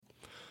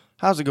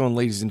How's it going,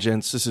 ladies and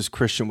gents? This is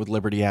Christian with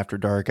Liberty After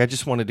Dark. I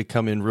just wanted to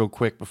come in real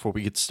quick before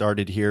we get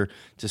started here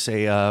to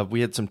say we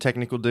had some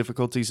technical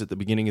difficulties at the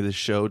beginning of the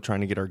show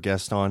trying to get our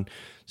guest on.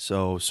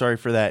 So sorry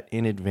for that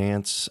in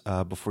advance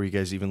before you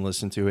guys even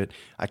listen to it.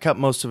 I cut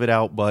most of it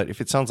out, but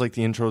if it sounds like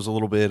the intro is a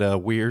little bit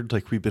weird,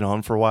 like we've been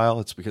on for a while,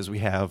 it's because we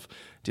have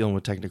dealing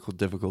with technical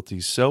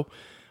difficulties. So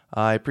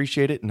I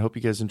appreciate it and hope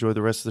you guys enjoy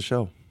the rest of the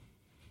show.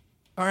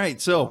 All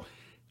right, so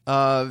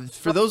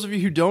for those of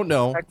you who don't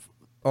know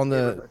on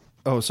the...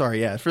 Oh, sorry.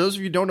 Yeah. For those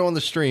of you who don't know on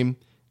the stream,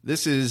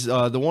 this is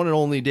the one and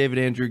only David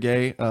Andrew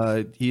Gay.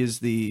 He is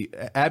the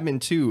admin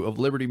 2 of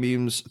Liberty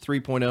Memes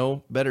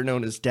 3.0, better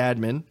known as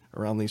Dadman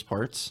around these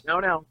parts.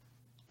 No.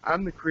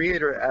 I'm the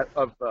creator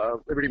of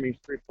Liberty Memes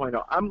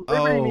 3.0. I'm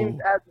Liberty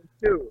Memes admin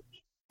 2.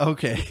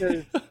 Okay.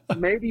 Because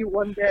maybe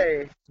one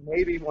day,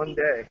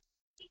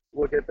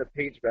 we'll get the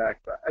page back,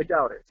 but I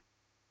doubt it.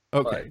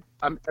 Okay.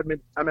 But I'm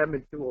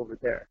admin 2 over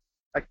there.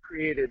 I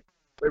created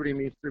Liberty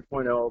Memes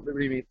 3.0,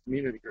 Liberty Memes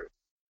Community Group.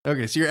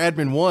 Okay, so you're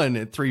admin 1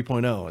 at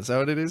 3.0. Is that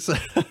what it is?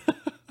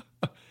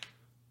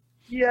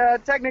 Yeah,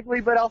 technically,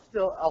 but I'll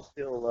still,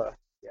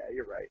 yeah,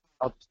 you're right.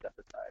 I'll just step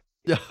aside.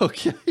 Yeah,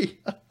 okay.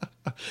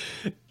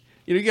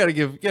 You gotta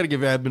give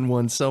admin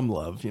 1 some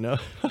love, you know?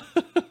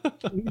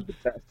 He's the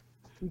best.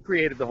 He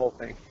created the whole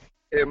thing.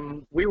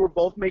 We were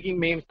both making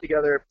memes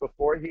together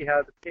before he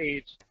had the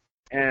page,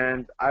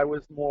 and I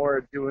was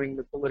more doing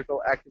the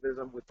political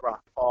activism with Ron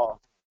Paul.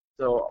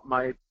 So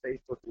my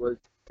Facebook was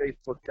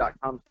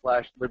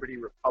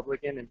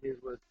facebook.com/LibertyRepublican, and his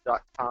was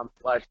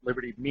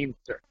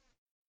 .com/LibertyMemester.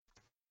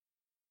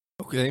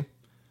 Okay.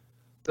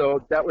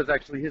 So that was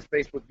actually his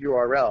Facebook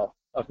URL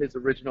of his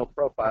original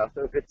profile.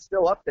 So if it's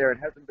still up there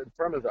and hasn't been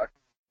permazucked,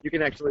 you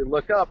can actually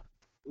look up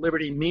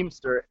Liberty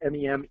Memester,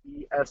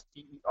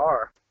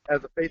 MEMESTER,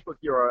 as a Facebook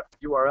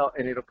URL,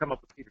 and it'll come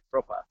up with Peter's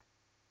profile.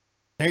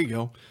 There you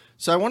go.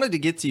 So I wanted to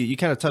get to you. You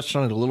kind of touched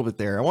on it a little bit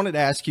there. I wanted to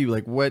ask you,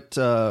 like, what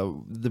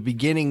the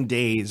beginning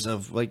days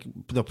of, like,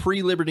 the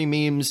pre-Liberty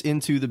Memes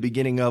into the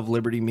beginning of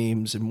Liberty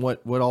Memes, and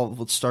what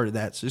started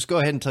that. So just go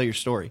ahead and tell your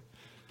story.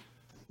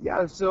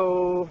 Yeah.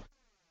 So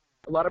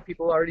a lot of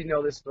people already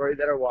know this story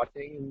that are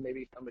watching, and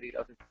maybe somebody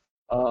doesn't.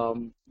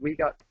 We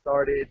got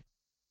started.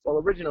 Well,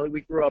 originally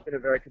we grew up in a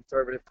very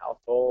conservative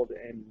household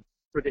and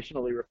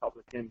traditionally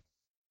Republican,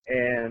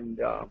 and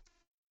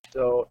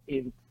so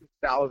in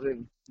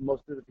 2000,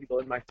 most of the people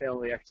in my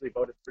family actually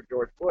voted for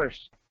George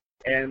Bush.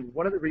 And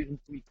one of the reasons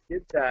we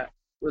did that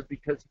was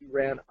because he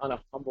ran on a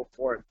humble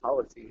foreign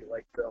policy,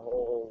 like the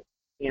whole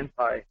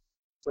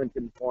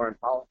anti-Clinton foreign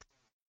policy.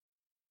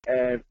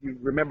 And if you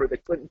remember, the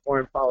Clinton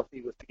foreign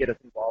policy was to get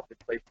us involved in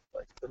places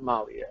like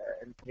Somalia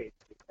and Haiti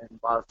and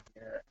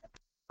Bosnia and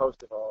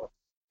Kosovo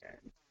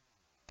and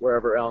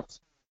wherever else.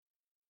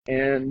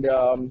 And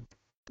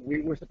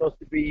we were supposed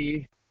to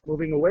be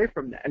moving away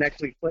from that. And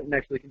actually, Clinton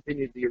actually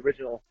continued the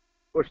original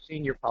Bush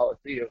senior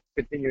policy of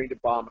continuing to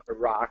bomb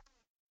Iraq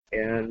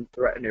and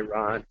threaten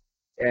Iran.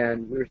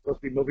 And we were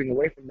supposed to be moving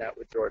away from that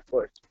with George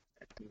Bush.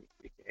 And he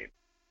became,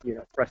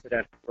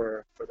 precedent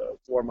for the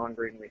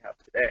warmongering we have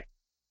today.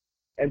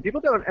 And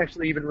people don't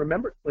actually even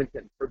remember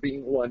Clinton for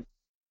being one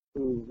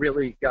who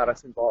really got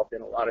us involved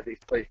in a lot of these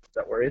places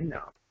that we're in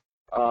now.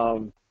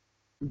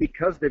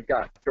 Because they've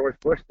got George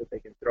Bush that they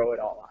can throw it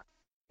all on.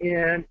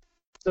 And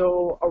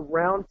so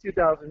around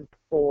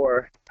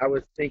 2004, I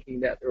was thinking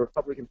that the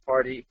Republican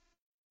Party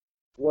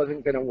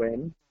wasn't going to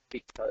win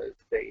because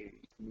they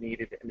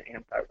needed an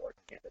anti-war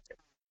candidate.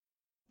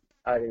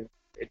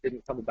 It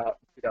didn't come about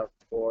in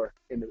 2004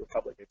 in the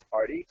Republican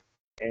Party,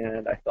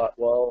 and I thought,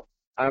 well,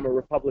 I'm a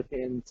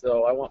Republican,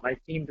 so I want my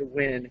team to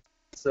win,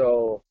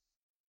 so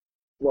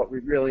what we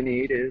really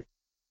need is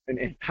an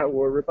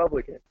anti-war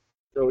Republican.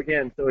 So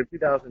in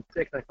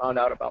 2006, I found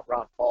out about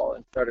Ron Paul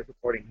and started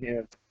supporting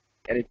him.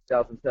 And in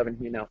 2007,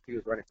 he announced he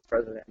was running for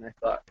president. And I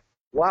thought,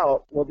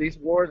 wow, well, these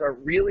wars are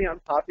really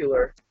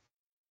unpopular.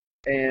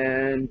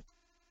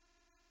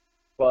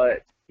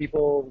 But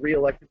people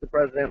reelected the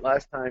president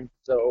last time,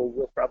 so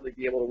we'll probably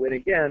be able to win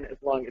again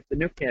as long as the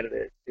new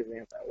candidate is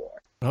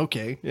anti-war.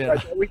 Okay, yeah.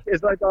 So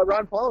I thought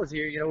Ron Paul is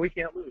here, we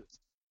can't lose.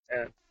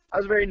 And I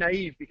was very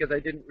naive because I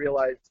didn't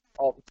realize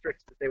all the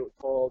tricks that they would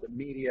pull, the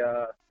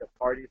media, the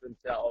parties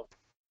themselves,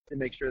 to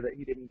make sure that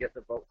he didn't get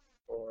the vote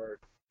or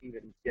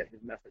even get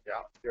his message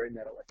out during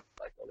that election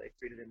cycle. They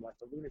treated him like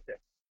a lunatic.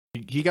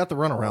 He got the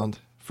runaround,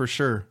 for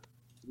sure.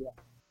 Yeah.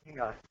 Hang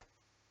on.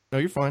 No,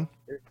 you're fine.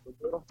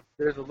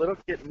 There's a little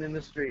kitten in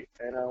the street,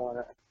 and I want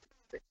to...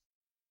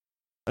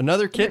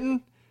 Another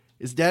kitten?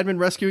 Is Dadman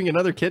rescuing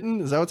another kitten?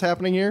 Is that what's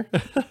happening here?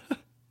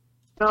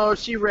 No,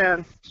 she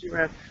ran.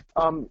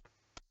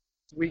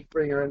 We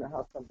bring her in the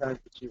house sometimes,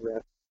 but she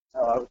ran. I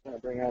was going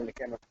to bring her on the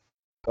camera.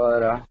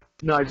 But,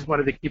 no, I just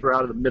wanted to keep her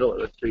out of the middle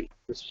of the street,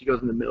 because she goes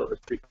in the middle of the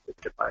street to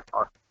get by a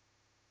car.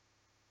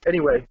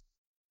 Anyway,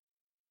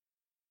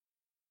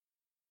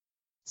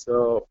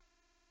 so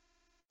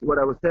what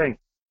I was saying.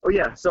 Oh,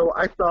 yeah, so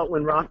I thought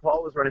when Ron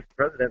Paul was running for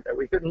president that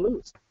we couldn't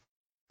lose.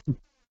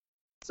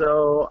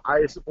 So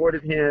I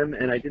supported him,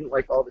 and I didn't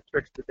like all the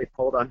tricks that they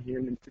pulled on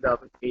him in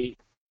 2008,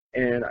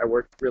 and I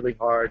worked really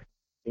hard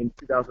in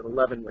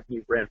 2011 when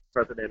he ran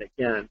for president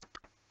again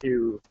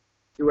to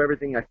do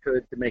everything I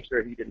could to make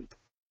sure he didn't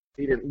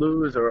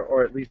lose,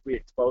 or at least we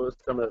exposed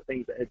some of the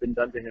things that had been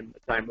done to him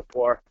the time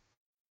before.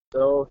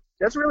 So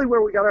that's really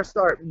where we got our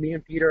start. Me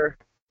and Peter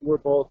were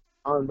both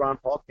on Ron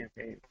Paul's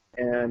campaign,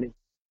 and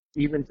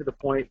even to the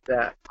point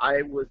that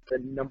I was the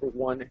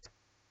 #1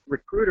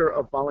 recruiter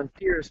of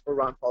volunteers for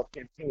Ron Paul's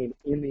campaign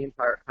in the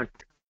entire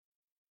country,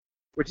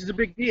 which is a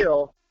big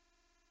deal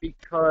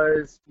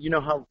because you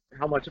know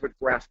how much of a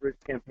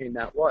grassroots campaign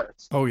that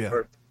was. Oh, yeah.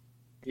 Or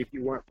if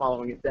you weren't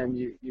following it then,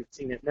 you've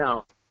seen it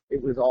now.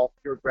 It was all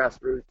pure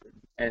grassroots,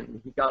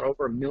 and he got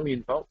over 1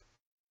 million votes.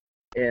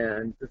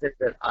 And to say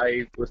that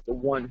I was the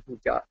one who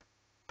got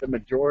the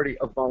majority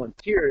of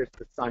volunteers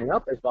to sign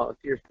up as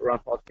volunteers for Ron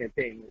Paul's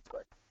campaign was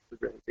a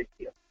really big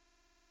deal.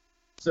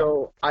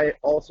 So I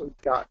also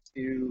got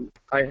to,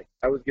 I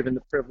was given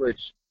the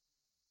privilege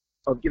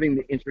of giving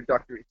the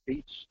introductory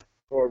speech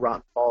for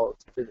Ron Paul's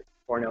visit to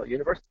Cornell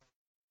University,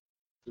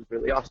 which was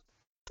really awesome.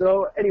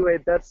 So anyway,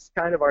 that's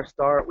kind of our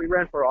start. We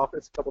ran for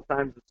office a couple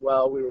times as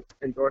well. We were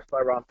endorsed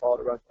by Ron Paul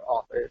to run for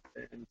office,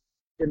 and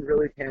didn't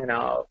really pan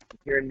out.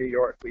 Here in New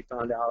York, we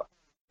found out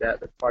that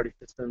the party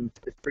system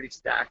is pretty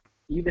stacked.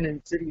 Even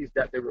in cities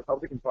that the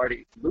Republican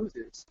Party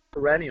loses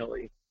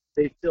perennially,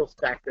 they still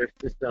stack their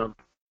system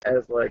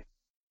as like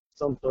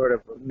some sort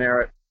of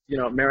merit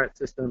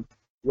system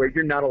where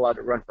you're not allowed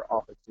to run for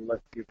office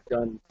unless you've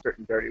done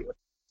certain dirty work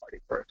for the party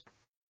first.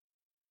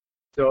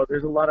 So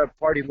there's a lot of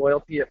party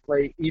loyalty at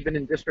play, even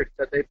in districts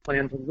that they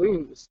plan to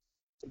lose.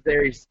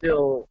 They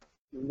still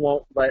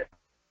won't let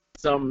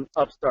some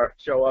upstart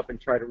show up and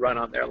try to run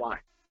on their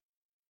line.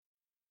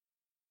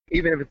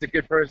 Even if it's a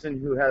good person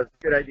who has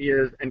good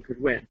ideas and could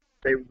win,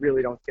 they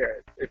really don't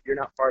care. If you're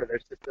not part of their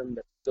system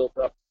that's built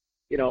up,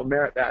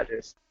 merit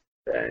badges,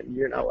 then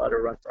you're not allowed to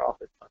run for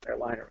office on their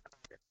line around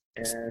here.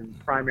 And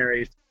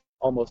primaries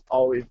almost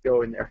always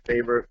go in their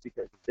favor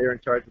because they're in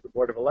charge of the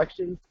Board of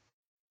Elections,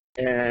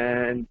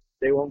 and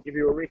they won't give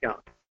you a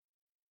recount.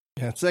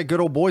 Yeah, it's that good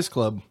old boys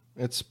club.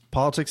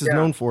 Politics is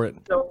known for it.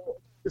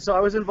 So I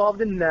was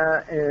involved in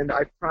that, and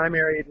I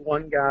primaried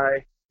one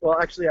guy. Well,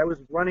 actually, I was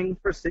running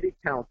for city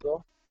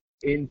council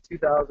in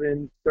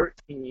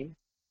 2013,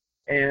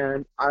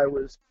 and I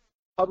was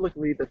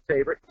publicly the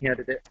favorite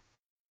candidate,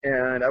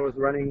 and I was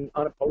running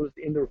unopposed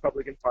in the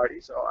Republican Party,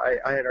 so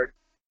I had already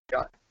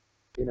got,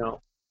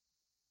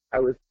 I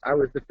was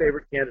the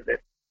favorite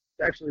candidate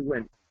to actually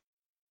win.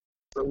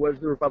 So what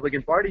does the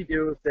Republican Party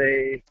do?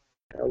 Say,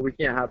 we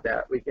can't have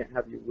that. We can't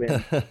have you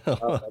win.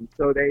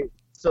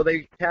 So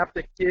they tapped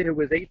a kid who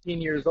was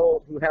 18 years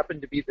old who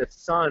happened to be the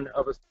son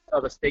of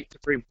a state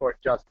Supreme Court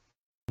justice.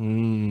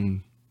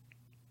 Mm.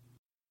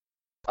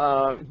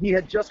 He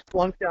had just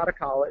flunked out of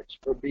college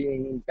for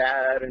being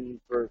bad and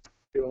for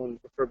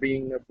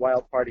being a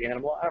wild party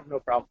animal. I have no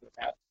problem with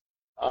that.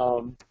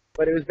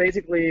 But it was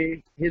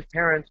basically his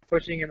parents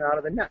pushing him out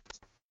of the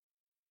nest.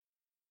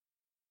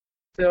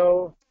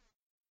 So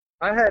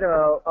I had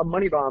a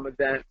money bomb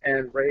event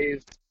and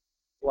raised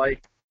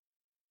like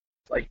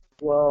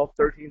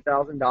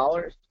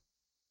 $13,000.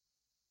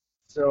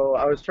 So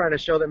I was trying to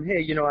show them,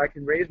 hey, I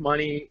can raise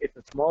money. It's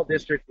a small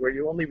district where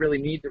you only really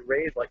need to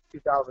raise like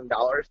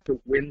 $2,000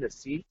 to win the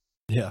seat.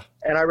 Yeah.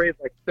 And I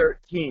raised like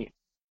 13.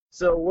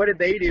 So what did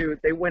they do?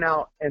 They went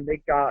out and they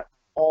got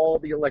all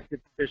the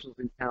elected officials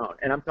in town,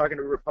 and I'm talking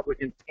to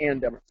Republicans and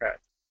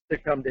Democrats, to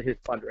come to his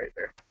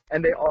fundraiser,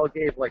 and they all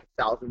gave like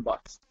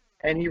 $1,000,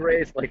 and he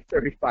raised like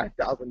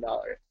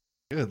 $35,000.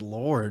 Good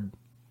Lord.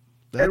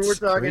 And we're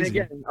talking crazy.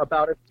 again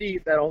about a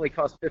seat that only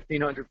cost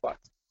 $1,500.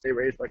 They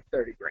raised like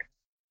 $30,000.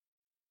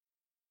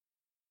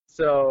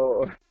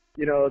 So,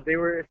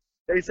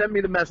 they sent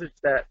me the message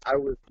that I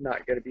was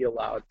not going to be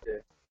allowed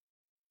to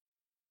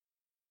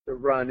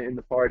run in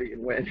the party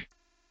and win.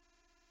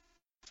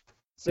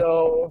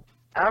 So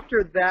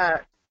after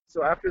that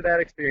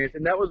experience,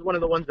 and that was one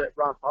of the ones that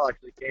Ron Paul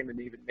actually came and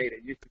even made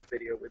a YouTube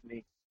video with me.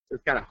 It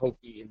was kind of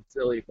hokey and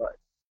silly, but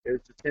it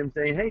was just him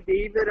saying, "Hey,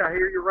 David, I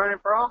hear you're running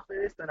for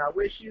office, and I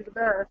wish you the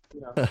best."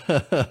 It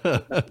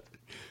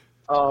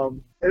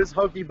was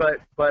hokey, but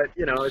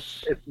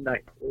it's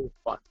nice. It was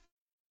fun.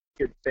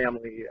 Good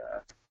family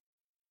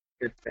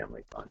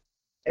fun.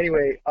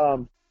 Anyway,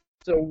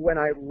 so when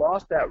I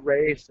lost that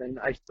race and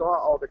I saw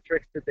all the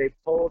tricks that they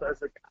pulled, I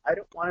was like, I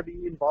don't want to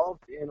be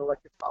involved in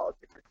elected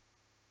politics.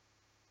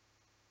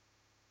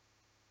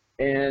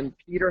 And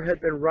Peter had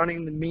been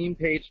running the meme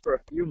page for a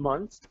few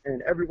months,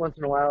 and every once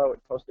in a while I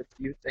would post a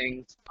few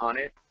things on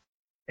it.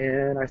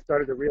 And I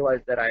started to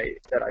realize that I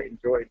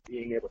enjoyed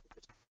being able to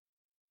just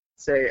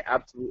say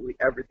absolutely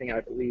everything I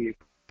believe.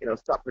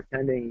 Stop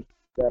pretending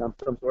that I'm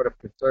some sort of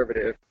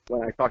conservative.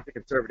 When I talk to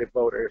conservative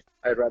voters,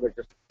 I'd rather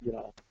just,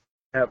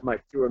 have my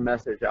pure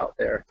message out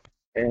there.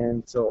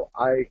 And so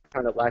I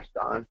kind of latched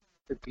on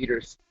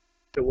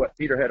to what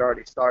Peter had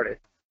already started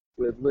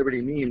with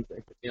Liberty Memes. I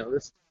said,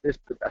 this is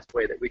the best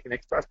way that we can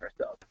express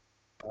ourselves.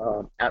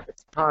 At the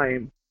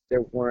time,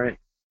 there weren't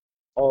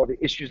all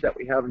the issues that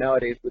we have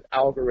nowadays with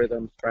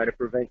algorithms trying to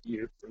prevent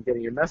you from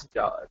getting your message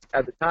out.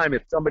 At the time,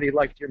 if somebody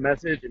liked your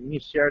message and he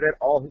shared it,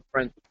 all his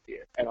friends would see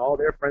it, and all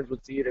their friends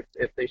would see it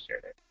if they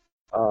shared it.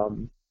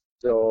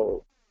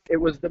 So it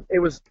was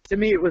to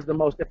me it was the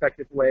most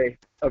effective way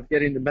of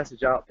getting the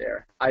message out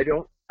there. I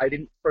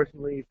didn't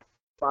personally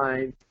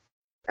find,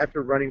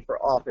 after running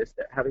for office,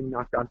 that having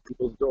knocked on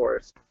people's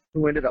doors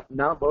who ended up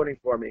not voting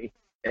for me,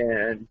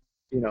 and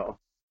it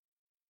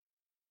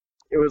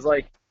was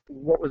like,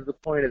 what was the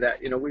point of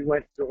that? We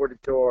went door to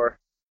door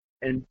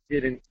and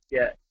didn't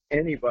get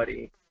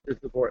anybody to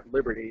support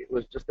liberty. It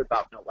was just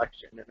about an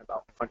election and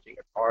about punching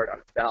a card on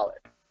a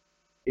ballot,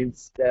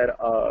 instead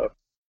of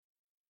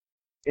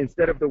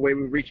the way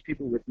we reach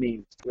people with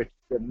memes, which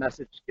the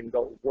message can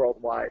go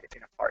worldwide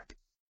in a heartbeat.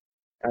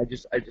 I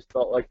just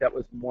felt like that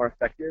was more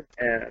effective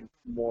and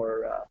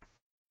more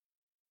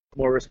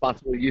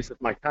responsible use of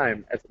my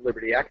time as a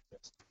liberty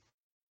activist.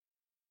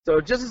 So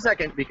just a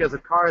second, because a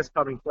car is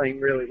coming playing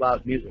really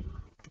loud music.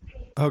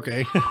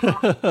 Okay.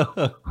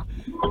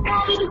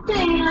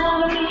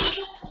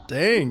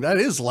 Dang, that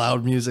is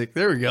loud music.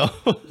 There we go.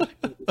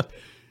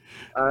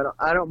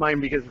 I don't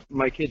mind because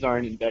my kids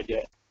aren't in bed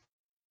yet.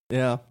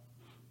 Yeah.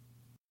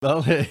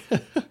 Well,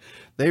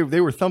 they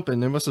were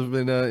thumping. They must have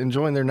been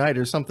enjoying their night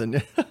or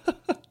something.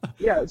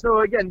 Yeah.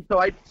 So again,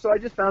 I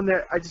just found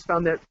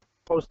that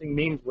posting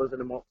memes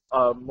wasn't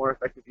a more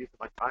effective use of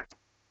my time.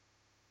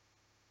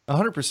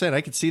 100%.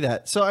 I could see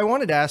that. So I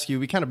wanted to ask you,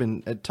 we kind of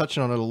been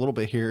touching on it a little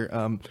bit here.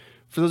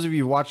 For those of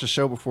you who've watched the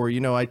show before,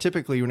 I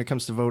typically, when it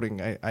comes to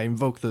voting, I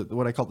invoke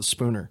what I call the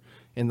spooner,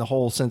 in the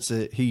whole sense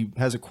that he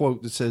has a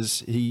quote that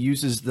says he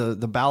uses the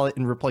ballot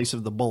in replace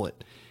of the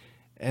bullet.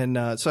 And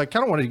so I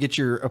kind of wanted to get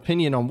your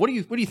opinion on what do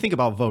you think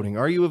about voting?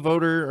 Are you a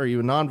voter? Are you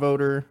a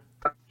non-voter?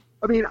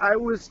 I mean, I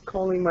was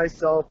calling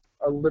myself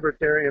a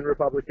libertarian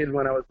Republican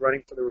when I was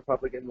running for the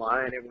Republican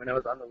line, and when I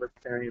was on the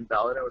libertarian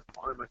ballot, I was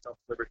calling myself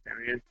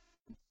libertarian.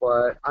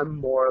 But I'm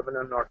more of an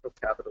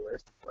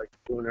anarcho-capitalist, like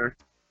Spooner.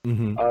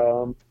 Mm-hmm.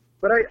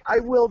 But I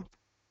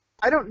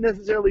don't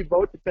necessarily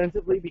vote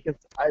defensively because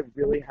I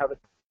really haven't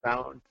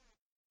found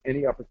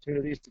any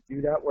opportunities to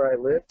do that where I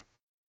live.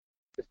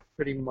 It's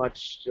pretty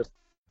much just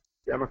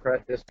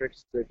Democrat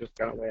districts, they're just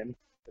going to win.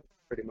 It's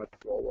pretty much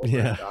roll over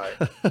and die.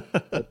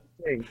 That's the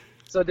thing.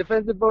 So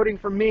defensive voting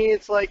for me,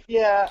 it's like,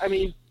 yeah, I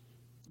mean,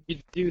 you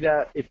do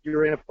that if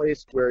you're in a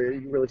place where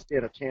you really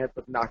stand a chance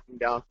of knocking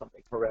down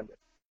something horrendous.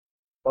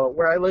 But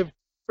where I live,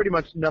 pretty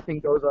much nothing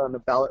goes on the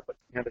ballot but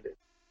candidates.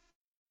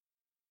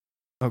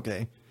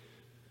 Okay.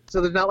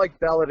 So there's not like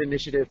ballot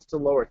initiatives to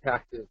lower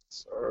taxes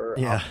or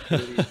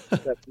opportunities to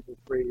set people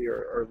free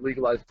or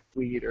legalize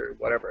weed or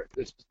whatever.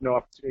 There's just no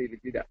opportunity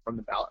to do that from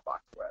the ballot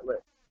box where I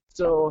live.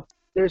 So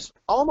there's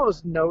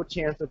almost no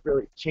chance of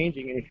really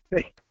changing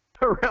anything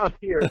around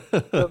here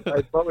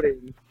by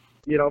voting,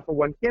 for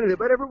one candidate.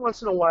 But every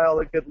once in a while,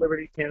 a good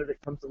liberty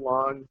candidate comes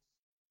along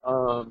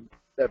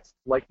that's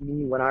like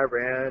me when I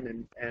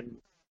ran, and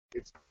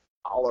it's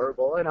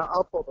tolerable, and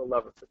I'll pull the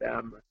lever for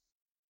them.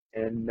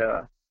 And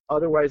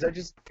otherwise, I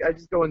just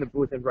go in the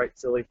booth and write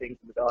silly things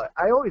in the ballot.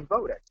 I always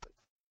vote, actually,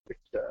 which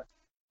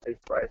I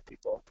surprise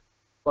people.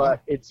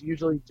 But it's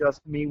usually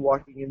just me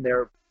walking in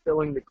there,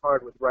 filling the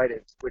card with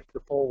write-ins, which the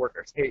poll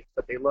workers hate,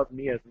 but they love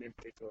me as an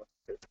individual.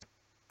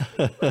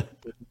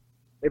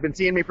 They've been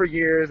seeing me for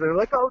years, and they're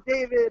like, "Oh,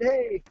 David,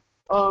 hey,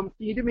 can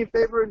you do me a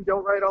favor and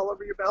don't write all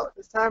over your ballot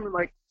this time?" I'm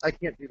like, "I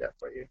can't do that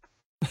for you."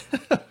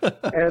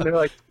 And they're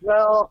like,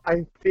 "Well,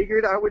 I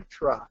figured I would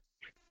try."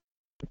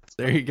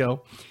 There you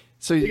go.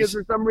 So because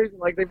for some reason,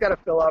 like, they've got to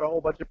fill out a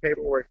whole bunch of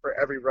paperwork for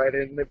every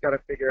write-in. They've got to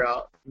figure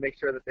out, make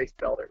sure that they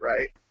spelled it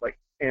right. Like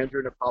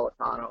Andrew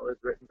Napolitano is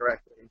written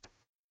correctly.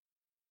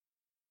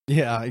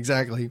 Yeah,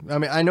 exactly. I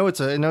mean, I know it's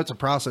a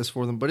process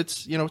for them, but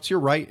it's your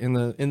right in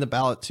the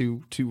ballot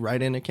to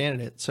write in a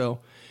candidate.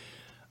 So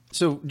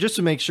just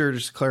to make sure,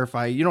 just to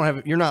clarify,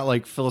 you're not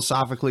like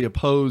philosophically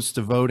opposed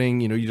to voting.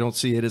 You don't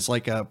see it as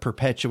like a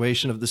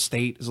perpetuation of the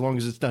state as long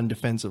as it's done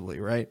defensively,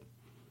 right?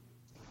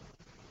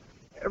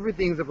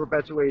 Everything's a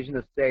perpetuation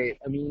of state.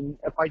 I mean,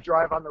 if I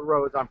drive on the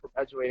roads, I'm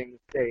perpetuating the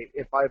state.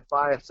 If I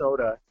buy a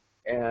soda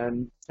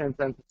and 10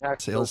 cents a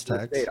tax, sales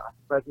tax, state, I'm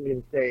perpetuating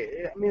the state.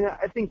 I mean,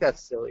 I think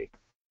that's silly.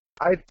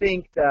 I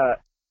think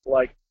that,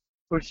 like,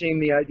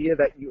 pushing the idea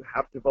that you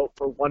have to vote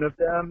for one of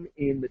them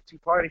in the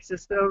two-party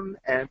system,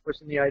 and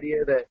pushing the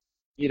idea that,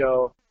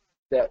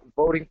 that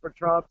voting for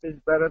Trump is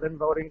better than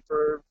voting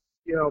for,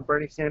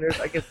 Bernie Sanders,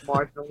 I guess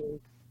marginally.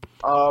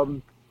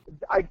 I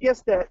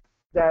guess that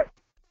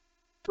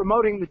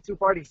promoting the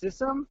two-party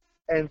system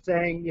and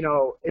saying,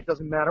 it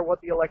doesn't matter what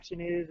the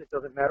election is, it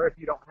doesn't matter if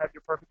you don't have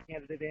your perfect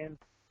candidate in,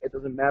 it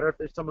doesn't matter if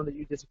there's someone that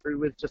you disagree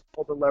with, just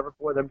pull the lever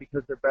for them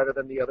because they're better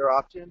than the other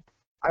option.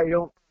 I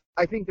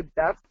think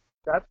that's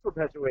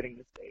perpetuating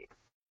the state.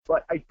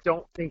 But I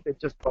don't think that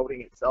just voting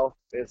itself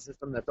is a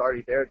system that's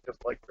already there,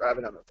 just like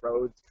driving on the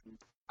roads.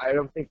 I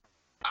don't think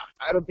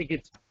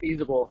it's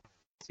feasible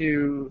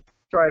to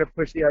try to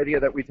push the idea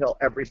that we tell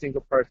every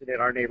single person in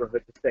our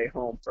neighborhood to stay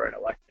home for an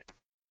election.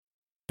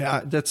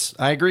 Yeah,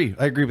 I agree.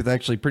 I agree with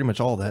actually pretty much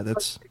all that.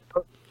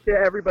 to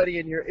everybody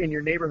in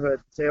your neighborhood,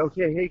 say,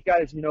 okay, hey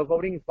guys,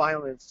 voting is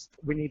violence.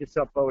 We need to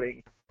stop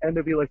voting, and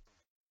they'll be like,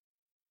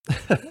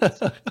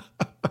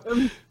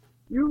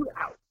 you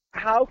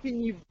how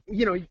can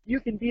you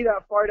can be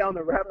that far down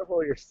the rabbit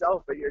hole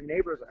yourself, but your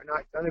neighbors are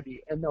not going to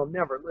be, and they'll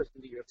never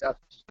listen to you if that's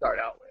what you start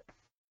out with.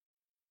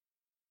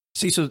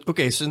 See, so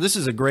this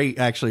is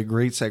actually a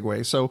great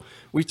segue. So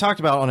we've talked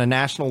about on a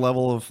national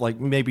level of like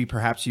maybe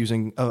perhaps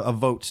using a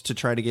vote to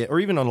try to get, or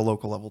even on a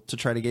local level to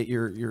try to get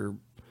your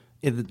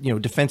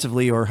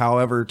defensively or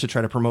however to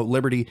try to promote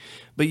liberty.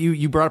 But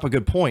you brought up a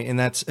good point, and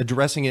that's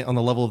addressing it on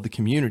the level of the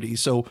community.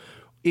 So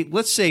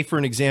let's say, for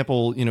an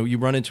example, you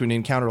run into an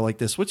encounter like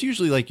this. What's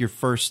usually like your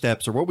first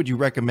steps, or what would you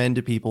recommend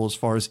to people as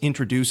far as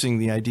introducing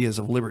the ideas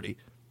of liberty?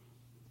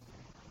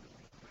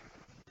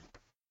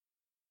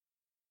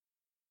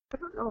 I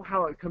don't know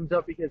how it comes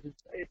up, because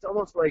it's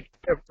almost like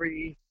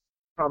every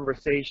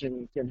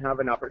conversation can have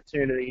an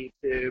opportunity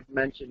to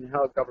mention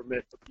how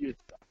government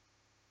abuses them.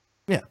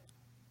 Yeah.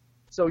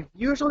 So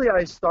usually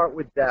I start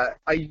with that.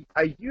 I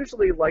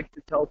usually like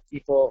to tell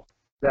people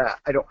that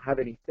I don't have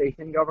any faith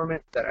in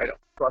government, that I don't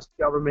trust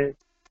government,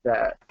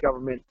 that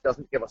government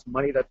doesn't give us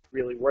money that's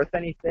really worth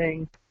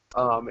anything.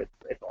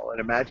 It's all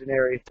an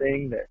imaginary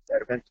thing that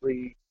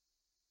eventually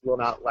will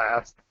not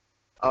last.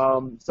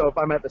 So if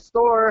I'm at the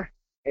store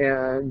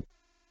and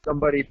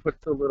somebody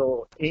puts a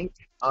little ink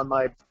on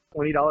my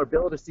 $20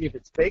 bill to see if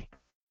it's fake,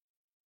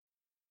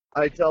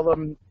 I tell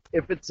them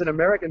if it's an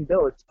American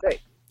bill, it's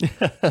fake.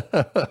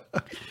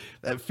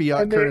 That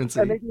fiat currency.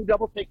 And they can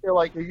double take. They're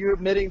like, "Are you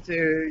admitting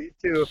to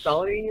a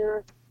felony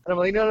here?" And I'm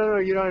like, "No,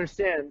 you don't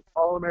understand.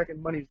 All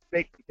American money is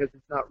fake because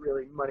it's not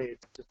really money.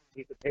 It's just a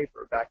piece of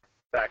paper backed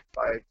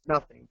by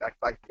nothing, backed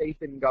by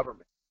faith in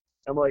government."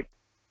 I'm like,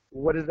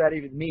 what does that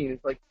even mean?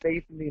 It's like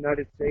faith in the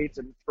United States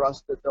and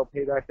trust that they'll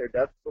pay back their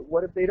debts. But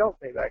what if they don't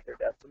pay back their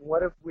debts? And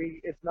what if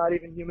it's not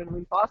even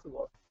humanly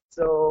possible?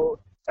 So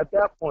at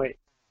that point,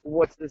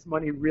 what's this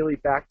money really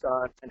backed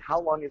on, and how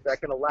long is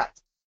that going to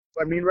last?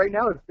 I mean, right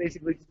now it's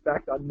basically just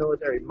backed on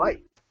military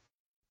might.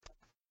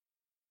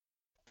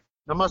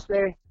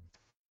 Namaste.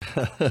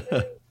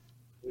 There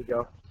you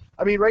go.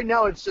 I mean, right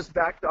now it's just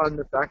backed on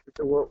the fact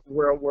that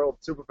we're a world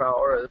superpower,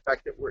 or the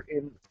fact that we're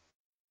in,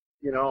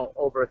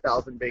 over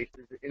 1,000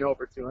 bases in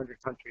over 200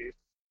 countries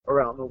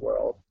around the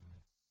world.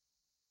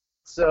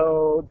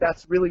 So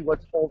that's really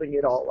what's holding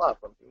it all up.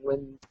 I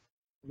mean,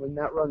 when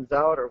that runs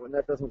out, or when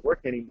that doesn't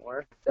work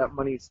anymore, that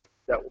money's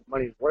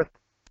worth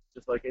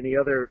just like any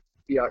other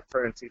fiat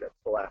currency that's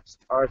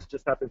collapsed. Ours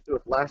just happens to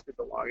have lasted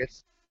the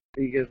longest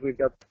because we've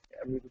got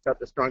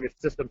the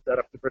strongest system set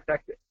up to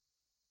protect it.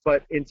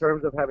 But in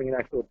terms of having an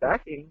actual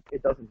backing,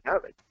 it doesn't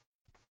have it.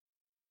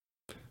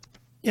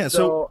 Yeah,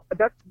 so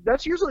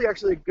that's usually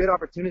actually a good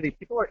opportunity.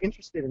 People are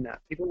interested in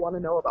that. People want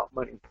to know about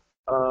money.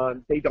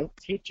 They don't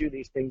teach you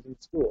these things in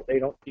school. They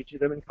don't teach you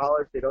them in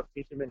college. They don't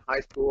teach them in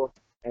high school.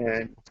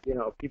 And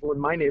people in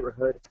my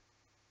neighborhood,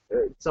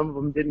 some of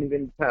them didn't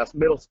even pass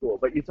middle school.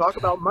 But you talk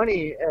about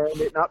money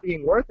and it not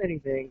being worth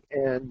anything,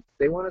 and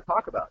they want to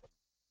talk about it.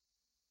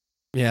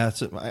 Yeah,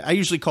 I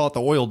usually call it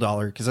the oil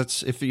dollar, because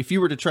that's if you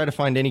were to try to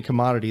find any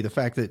commodity, the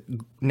fact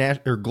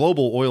that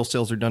global oil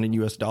sales are done in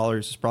U.S.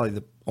 dollars is probably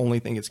the only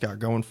thing it's got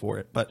going for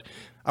it. But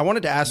I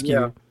wanted to ask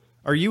you,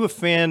 are you a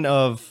fan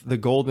of the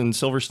gold and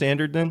silver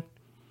standard then?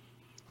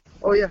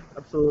 Oh yeah,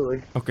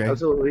 absolutely. Okay,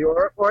 absolutely,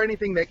 or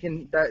anything that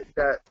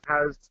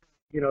has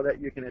that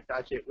you can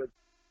attach it with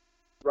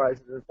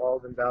rises and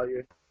falls in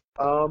value.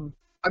 I'm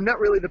not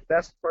really the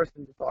best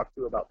person to talk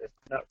to about this.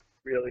 I'm not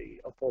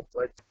really a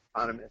full-fledged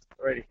economist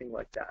or anything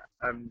like that.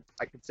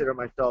 I consider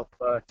myself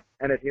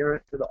an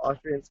adherent to the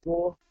Austrian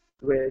school,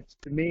 which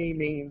to me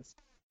means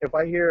if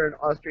I hear an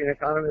Austrian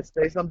economist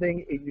say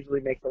something, it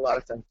usually makes a lot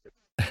of sense to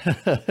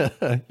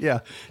me. Yeah,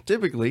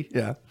 typically,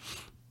 yeah.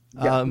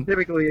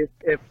 Typically,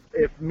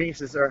 if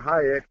Mises or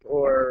Hayek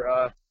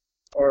or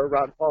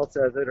Ron Paul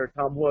says it, or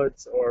Tom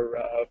Woods or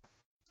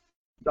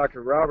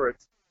Dr.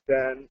 Roberts,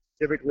 then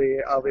typically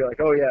I'll be like,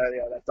 oh yeah,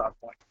 that's on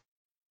point,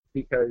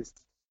 because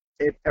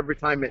every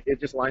time it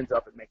just lines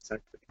up and makes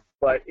sense to me.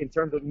 But in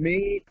terms of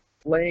me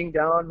laying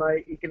down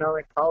my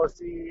economic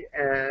policy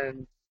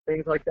and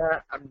things like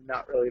that, I'm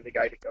not really the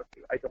guy to go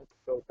to. I don't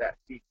go that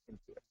deep into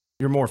it.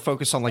 You're more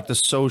focused on like the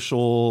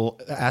social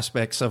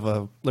aspects of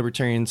a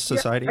libertarian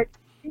society?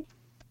 Yeah,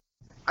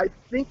 I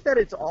think that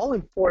it's all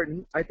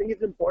important. I think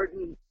it's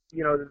important,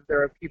 that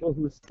there are people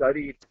who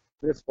studied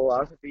this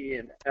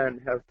philosophy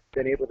and have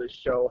been able to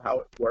show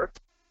how it works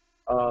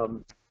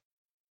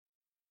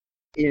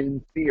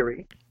in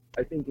theory.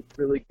 I think it's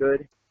really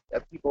good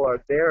that people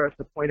are there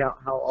to point out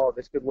how all of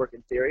this could work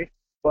in theory.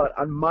 But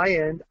on my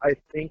end, I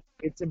think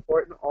it's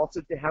important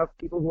also to have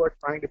people who are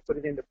trying to put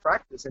it into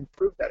practice and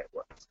prove that it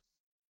works.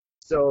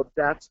 So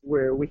that's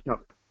where we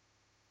come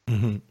in.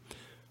 Mm-hmm.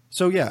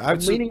 So yeah, I'm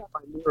leaning on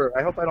my mirror.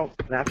 I hope I don't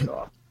snap it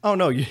off. Oh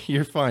no,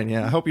 you're fine.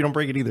 Yeah, I hope you don't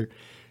break it either.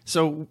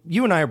 So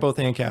you and I are both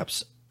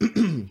ANCAPs.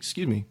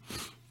 Excuse me.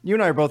 You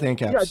and I are both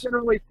ANCAPs. Yeah,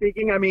 generally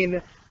speaking, I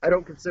mean, I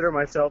don't consider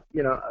myself,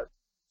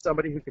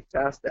 somebody who could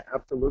pass the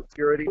absolute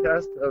purity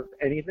test of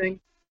anything.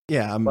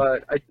 Yeah,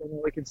 but I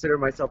generally consider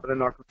myself an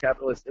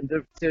anarcho-capitalist. And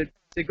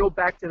to go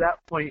back to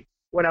that point,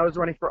 when I was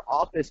running for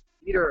office,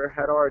 Peter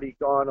had already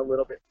gone a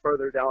little bit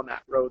further down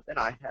that road than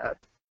I had.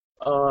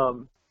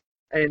 Um,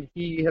 and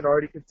he had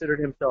already considered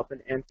himself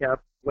an ANCAP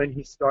when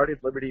he started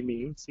Liberty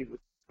Means. He was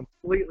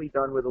completely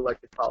done with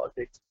elected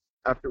politics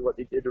after what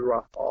they did to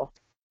Ross Hall.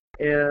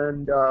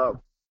 And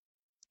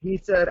he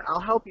said,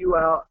 I'll help you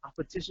out. I'll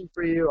petition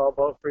for you. I'll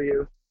vote for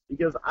you.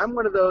 Because I'm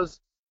one of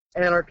those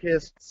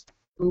anarchists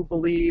who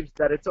believes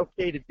that it's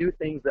okay to do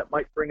things that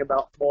might bring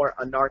about more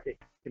anarchic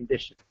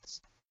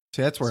conditions.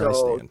 see, that's where I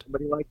stand.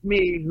 Somebody like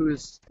me,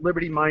 who's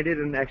liberty-minded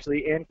and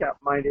actually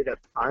ANCAP-minded at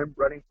the time,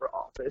 running for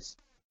office,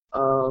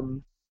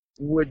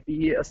 would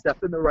be a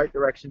step in the right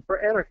direction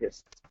for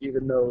anarchists,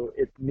 even though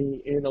it's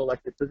me in an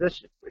elected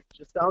position, which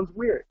just sounds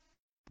weird.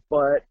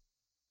 But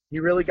he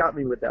really got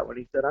me with that when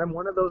he said, I'm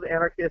one of those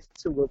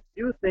anarchists who will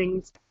do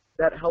things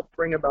that help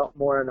bring about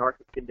more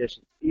anarchic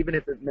conditions, even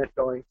if it meant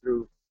going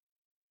through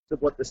to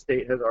what the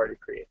state has already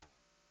created.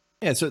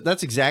 Yeah, so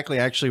that's exactly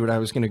actually what I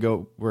was going to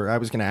go where I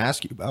was going to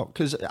ask you about,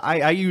 because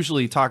I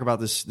usually talk about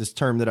this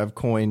term that I've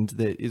coined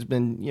that has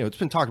been, it's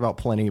been talked about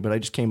plenty, but I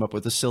just came up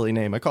with a silly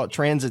name. I call it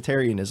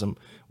transitarianism,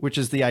 which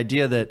is the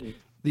idea that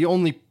the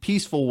only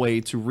peaceful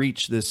way to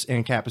reach this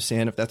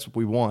Ancapasan, if that's what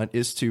we want,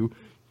 is through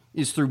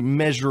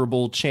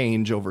measurable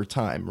change over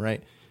time,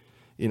 right?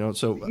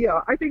 So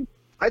yeah, I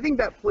think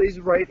that plays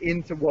right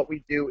into what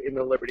we do in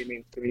the Liberty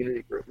Means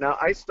community group. Now,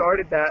 I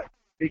started that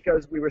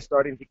because we were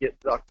starting to get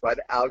sucked by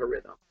the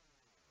algorithm.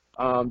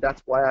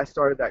 That's why I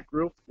started that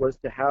group, was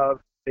to have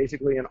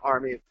basically an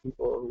army of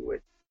people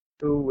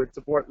who would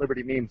support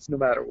Liberty Memes no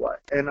matter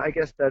what. And I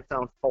guess that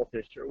sounds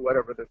cultish or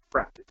whatever the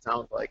crap it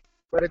sounds like.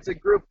 But it's a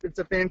group, it's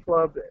a fan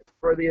club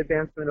for the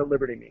advancement of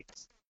Liberty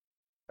Memes.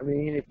 I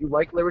mean, if you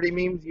like Liberty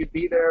Memes, you'd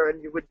be there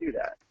and you would do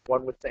that,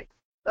 one would think.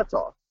 That's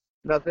all.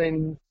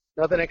 Nothing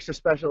extra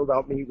special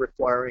about me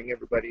requiring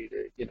everybody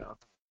to,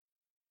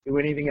 do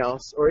anything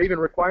else, or even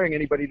requiring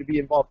anybody to be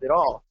involved at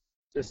all.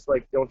 Just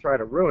don't try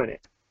to ruin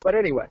it. But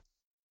anyway,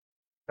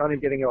 kind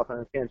of getting off on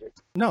a tangent.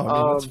 No,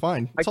 I mean, that's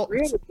fine. I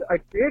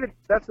created.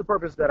 That's the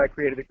purpose that I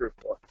created the group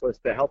for, was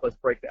to help us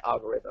break the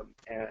algorithm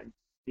and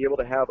be able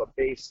to have a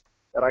base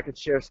that I could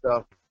share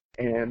stuff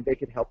and they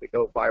could help it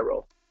go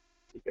viral,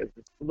 because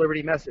it's the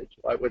Liberty message.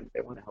 Why wouldn't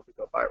they want to help it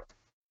go viral?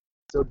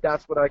 So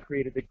that's what I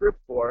created the group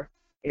for.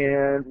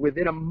 And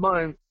within a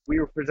month, we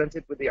were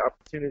presented with the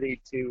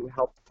opportunity to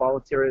help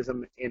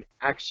volunteerism in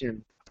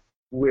action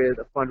with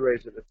a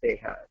fundraiser that they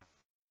had.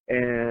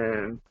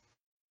 And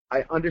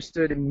I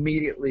understood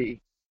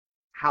immediately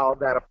how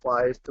that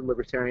applies to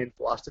libertarian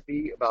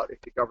philosophy about if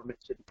the government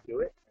shouldn't do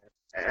it,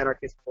 and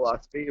anarchist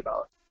philosophy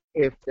about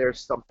if there's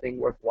something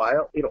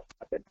worthwhile, it'll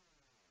happen.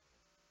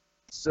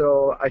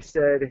 So I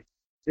said,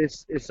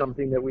 this is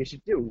something that we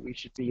should do. We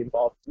should be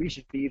involved. We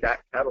should be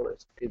that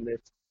catalyst in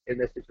this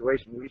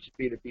situation. We should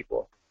be the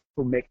people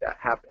who make that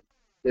happen,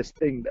 this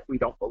thing that we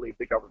don't believe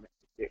the government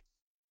should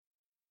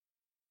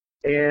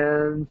do.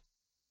 And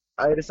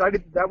I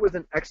decided that was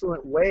an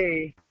excellent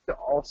way to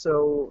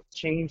also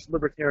change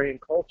libertarian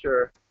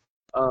culture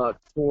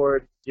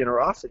toward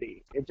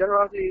generosity. And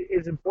generosity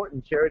is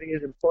important. Charity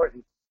is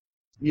important.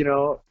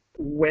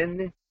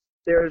 When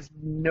there's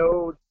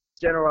no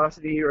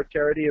generosity or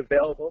charity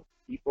available,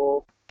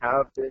 people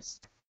have this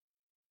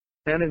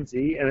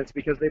tendency, and it's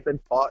because they've been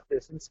taught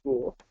this in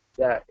school,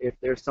 that if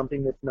there's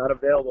something that's not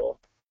available,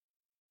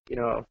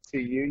 to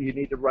you, you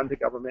need to run to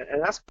government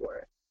and ask for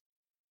it.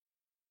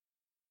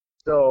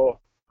 So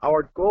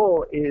our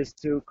goal is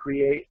to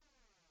create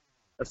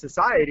a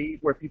society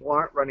where people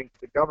aren't running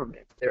to the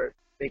government. They're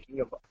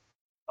thinking of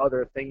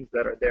other things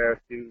that are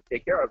there to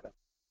take care of them,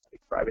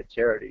 like private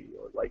charity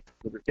or like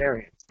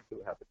libertarians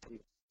who happen to be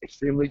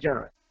extremely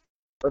generous.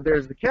 But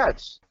there's the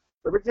catch.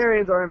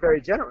 Libertarians aren't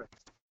very generous.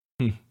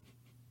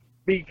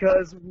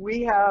 Because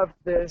we have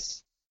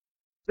this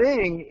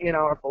thing in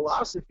our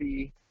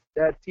philosophy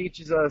that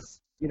teaches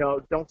us,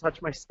 don't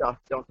touch my stuff,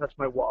 don't touch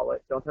my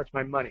wallet, don't touch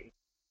my money.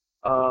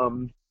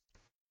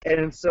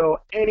 And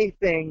so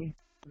anything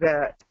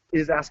that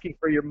is asking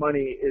for your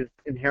money is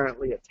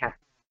inherently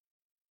attacked.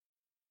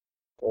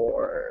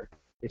 Or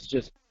it's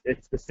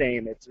the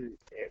same.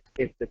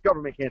 If the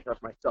government can't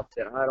touch my stuff,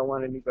 then I don't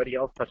want anybody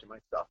else touching my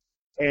stuff.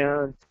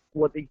 And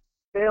what they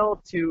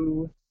fail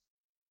to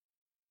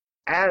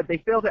add the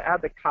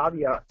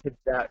caveat to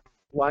that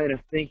line of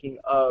thinking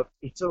of,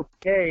 it's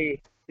okay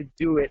to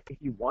do it if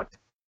you want.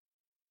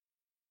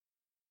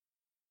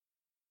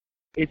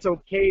 It's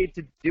okay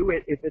to do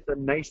it if it's a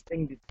nice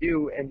thing to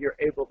do and you're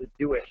able to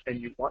do it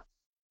and you want.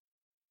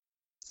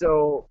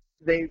 So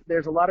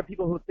there's a lot of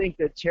people who think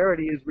that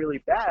charity is really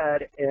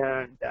bad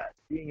and that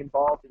being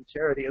involved in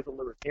charity as a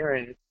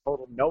libertarian is a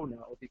total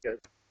no-no because,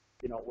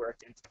 we're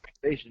against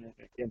taxation and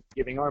against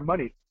giving our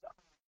money to stuff.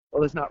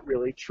 Well, it's not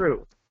really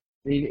true.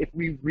 I mean, if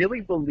we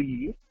really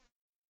believe,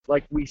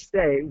 like we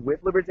say,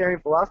 with libertarian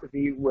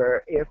philosophy,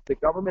 where if the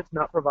government's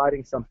not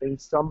providing something,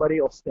 somebody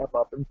will step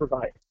up and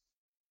provide it.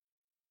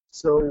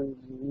 So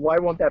why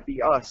won't that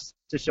be us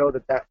to show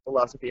that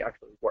philosophy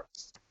actually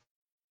works?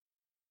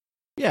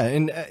 Yeah,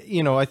 and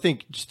I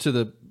think just to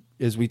the,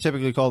 as we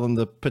typically call them,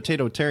 the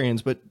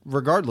potato-tarians, but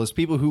regardless,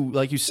 people who,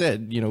 like you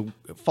said,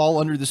 fall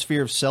under the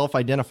sphere of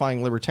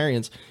self-identifying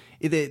libertarians,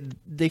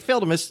 they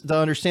fail to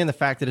understand the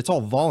fact that it's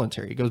all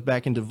voluntary. It goes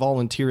back into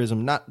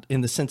volunteerism, not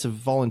in the sense of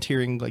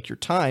volunteering like your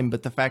time,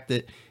 but the fact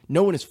that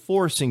no one is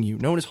forcing you.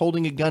 No one is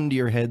holding a gun to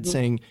your head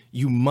saying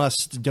you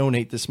must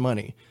donate this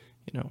money.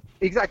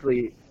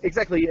 Exactly.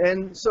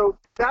 And so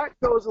that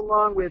goes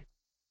along with,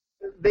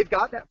 they've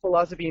got that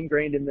philosophy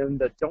ingrained in them,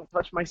 that don't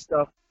touch my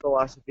stuff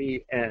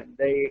philosophy, and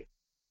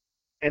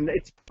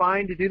it's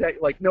fine to do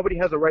that. Like, nobody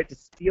has a right to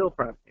steal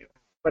from you,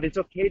 but it's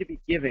okay to be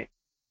giving.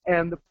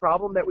 And the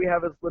problem that we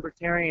have as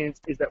libertarians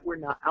is that we're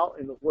not out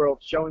in the world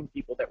showing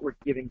people that we're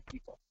giving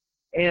people.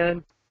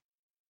 And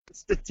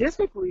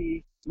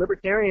statistically,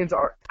 libertarians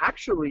are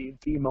actually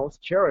the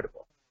most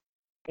charitable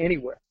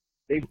anywhere.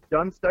 They've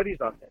done studies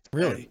on this.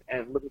 Really?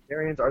 And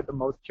libertarians are the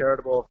most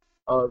charitable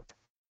of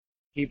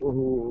people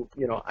who,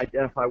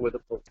 identify with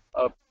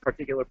a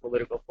particular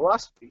political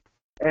philosophy.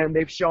 And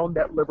they've shown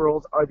that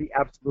liberals are the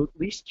absolute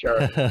least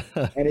charitable.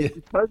 And it's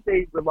because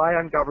they rely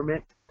on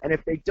government, and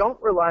if they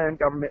don't rely on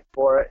government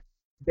for it,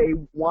 they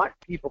want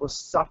people to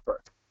suffer.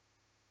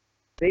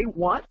 They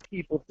want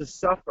people to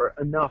suffer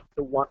enough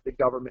to want the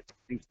government to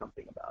do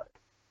something about it.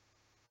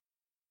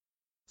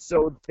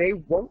 So they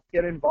won't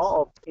get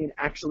involved in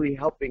actually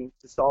helping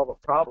to solve a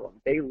problem.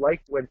 They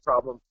like when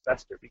problems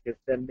fester, because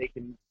then they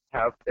can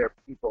have their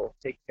people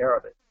take care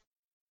of it.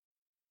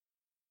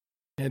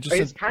 Yeah,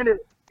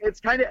 it's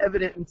kind of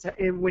evident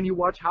in when you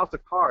watch House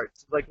of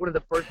Cards. Like, one of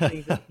the first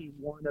things that he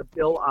won a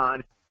bill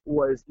on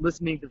was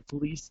listening to the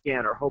police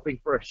scanner, hoping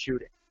for a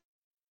shooting.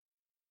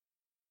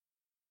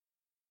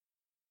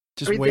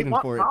 Waiting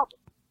for it.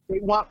 They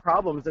want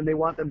problems, and they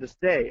want them to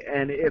stay.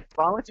 And if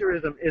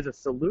volunteerism is a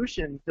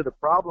solution to the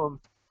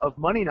problem of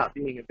money not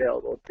being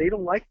available, they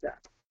don't like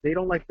that. They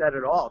don't like that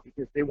at all,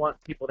 because they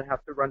want people to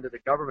have to run to the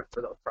government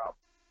for those problems.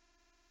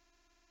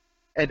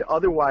 And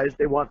otherwise,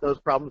 they want those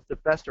problems to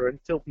fester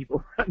until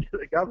people run to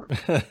the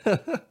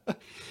government.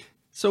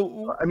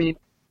 So, I mean,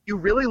 you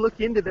really look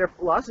into their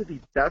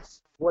philosophy,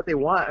 that's what they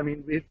want. I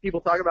mean,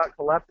 people talk about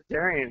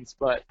collapsitarians,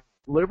 but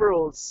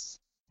liberals,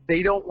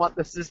 they don't want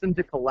the system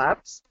to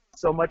collapse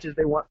so much as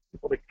they want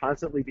people to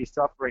constantly be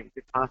suffering,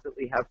 to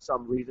constantly have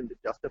some reason to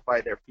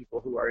justify their people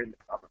who are in the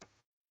government.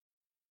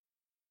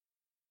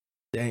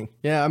 Dang.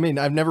 Yeah, I mean,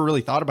 I've never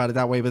really thought about it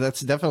that way, but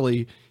that's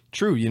definitely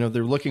true.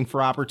 They're looking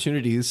for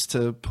opportunities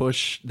to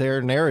push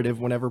their narrative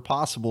whenever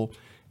possible.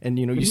 And,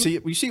 you see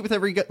it with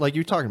every, like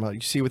you're talking about,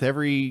 you see it with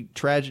every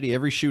tragedy,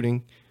 every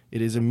shooting,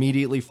 it is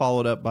immediately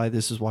followed up by,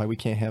 this is why we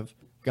can't have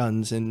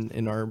guns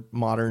in our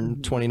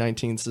modern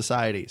 2019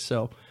 society.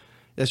 So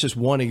that's just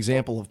one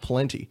example of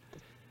plenty.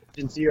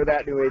 Agency or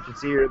that new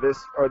agency or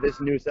this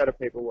new set of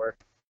paperwork.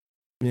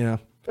 Yeah.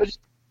 I just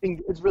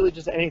think it's really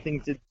just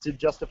anything to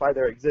justify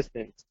their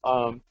existence.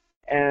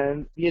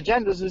 And the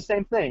agendas are the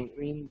same thing. I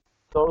mean,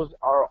 those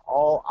are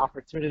all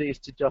opportunities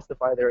to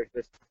justify their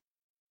existence.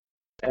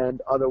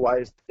 And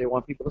otherwise, they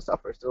want people to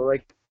suffer. So,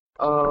 like,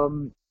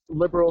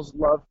 liberals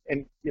love,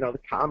 and, the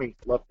commies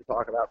love to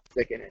talk about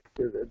sticking it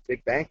to the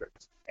big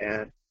bankers.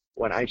 And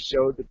when I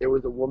showed that there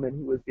was a woman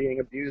who was being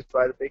abused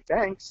by the big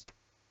banks,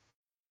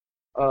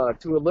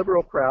 to a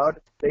liberal crowd,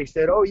 they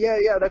said, oh,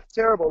 yeah, that's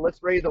terrible,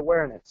 let's raise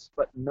awareness.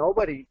 But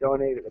nobody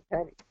donated a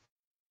penny.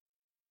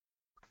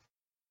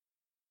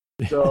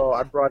 So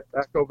I brought it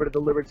back over to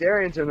the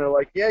libertarians, and they're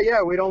like,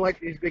 yeah, we don't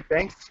like these big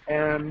banks,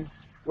 and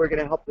we're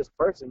going to help this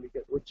person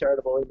because we're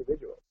charitable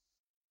individuals.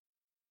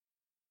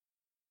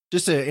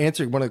 Just to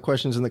answer one of the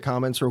questions in the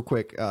comments real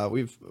quick,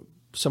 we've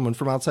someone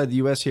from outside the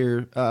U.S.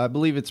 here. I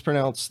believe it's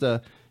pronounced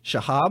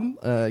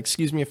Shahab.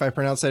 Excuse me if I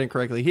pronounced that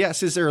incorrectly. He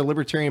asks, is there a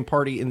libertarian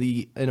party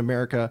in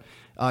America?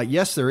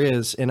 Yes, there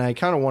is, and I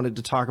kind of wanted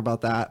to talk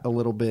about that a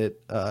little bit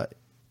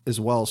as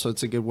well, so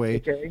it's a good way.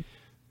 Okay.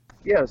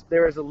 Yes,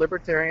 there is a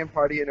libertarian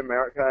party in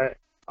America,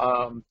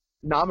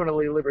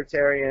 nominally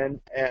libertarian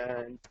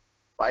and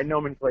by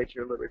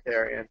nomenclature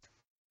libertarian,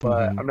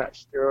 but I'm not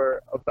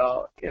sure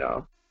about,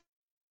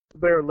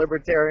 their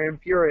libertarian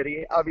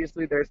purity.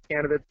 Obviously, there's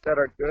candidates that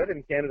are good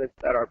and candidates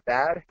that are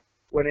bad.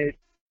 When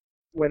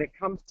it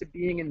comes to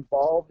being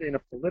involved in a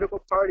political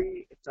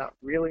party, it's not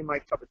really my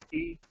cup of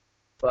tea,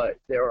 but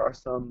there are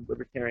some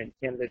libertarian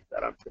candidates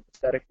that I'm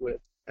sympathetic with,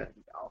 and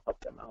I'll help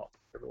them out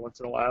every once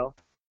in a while.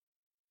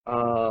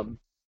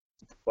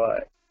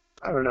 But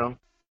I don't know.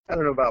 I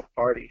don't know about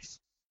parties.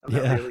 I'm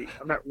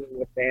not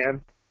really a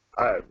fan.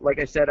 Like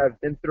I said,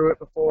 I've been through it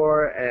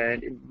before,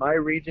 and in my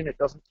region, it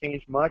doesn't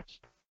change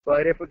much.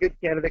 But if a good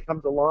candidate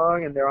comes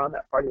along and they're on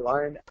that party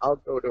line, I'll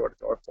go door to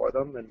door for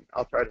them, and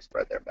I'll try to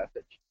spread their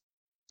message.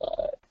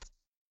 But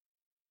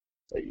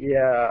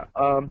yeah,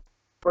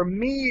 for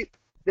me,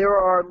 there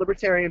are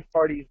libertarian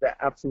parties that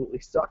absolutely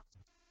suck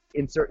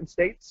in certain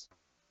states.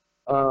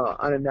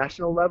 On a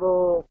national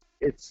level,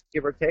 it's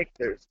give or take.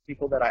 There's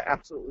people that I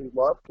absolutely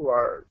love who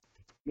are,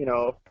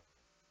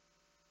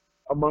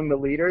 among the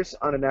leaders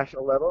on a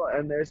national level,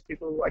 and there's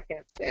people who I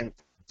can't stand.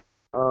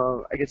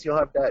 I guess you'll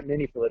have that in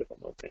any political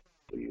movement.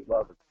 who you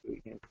love and who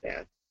you can't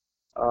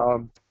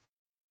stand.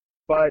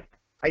 But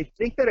I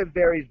think that it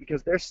varies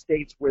because there's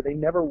states where they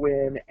never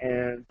win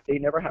and they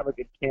never have a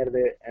good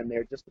candidate and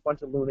they're just a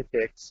bunch of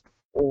lunatics,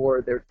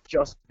 or they're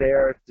just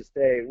there to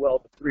say,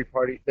 well,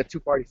 the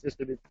two-party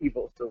system is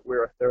evil, so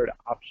we're a third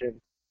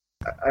option.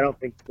 I don't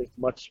think there's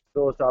much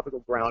philosophical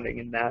grounding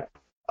in that.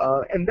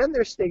 And then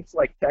there's states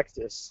like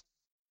Texas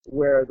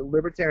where the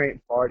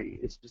Libertarian Party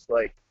is just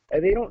like,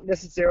 and they don't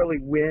necessarily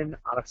win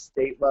on a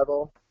state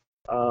level,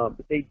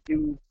 but they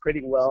do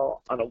pretty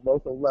well on a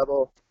local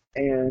level.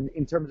 And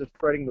in terms of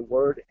spreading the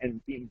word and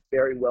being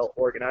very well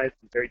organized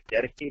and very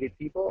dedicated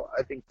people,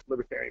 I think the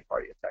Libertarian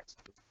Party of Texas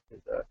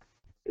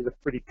is a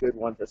pretty good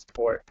one to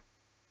support.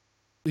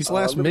 These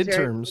last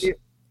midterms.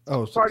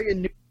 Party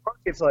in New York,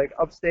 it's like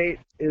upstate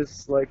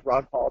is like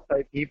Ron Paul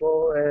type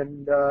people,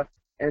 and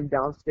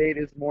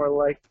downstate is more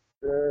like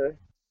the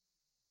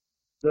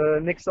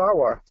Nick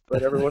Sarwar.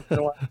 But every once in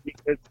a while,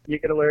 you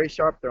get a Larry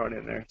Sharpe thrown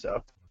in there.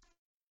 So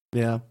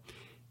yeah.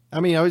 I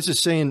mean, I was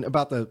just saying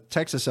about the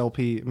Texas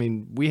LP. I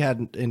mean, we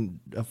had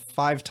a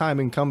 5-time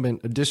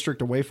incumbent, a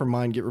district away from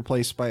mine, get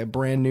replaced by a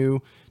brand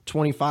new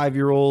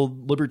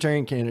 25-year-old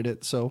Libertarian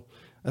candidate. So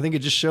I think it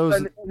just shows.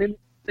 And in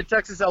the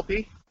Texas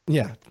LP?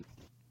 Yeah.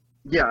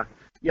 Yeah.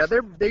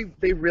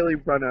 They really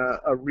run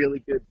a really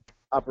good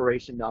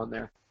operation down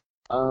there.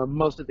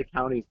 Most of the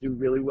counties do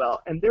really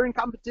well. And they're in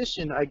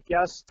competition, I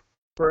guess,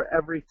 for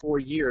every 4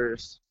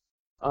 years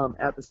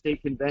at the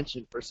state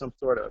convention for some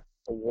sort of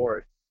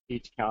award,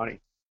 each county.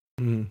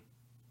 Mm-hmm.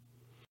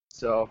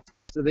 So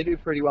they do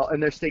pretty well,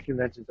 and their state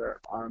conventions are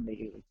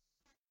amazing.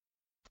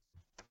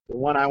 The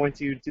one I went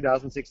to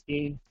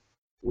 2016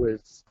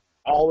 was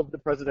all of the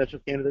presidential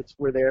candidates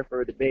were there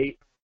for a debate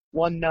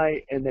one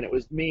night, and then it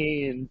was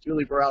me and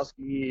Julie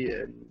Borowski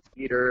and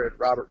Peter and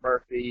Robert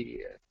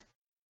Murphy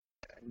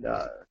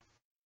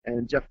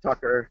and Jeff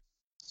Tucker.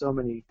 So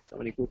many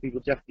cool people.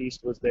 Jeff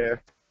Deist was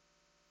there.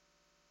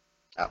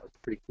 That was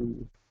pretty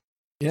cool.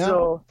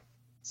 Yeah.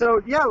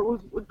 So yeah,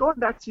 going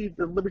back to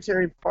the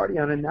Libertarian Party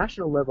on a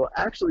national level,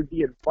 actually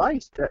the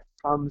advice that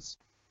comes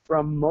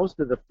from most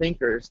of the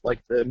thinkers, like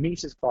the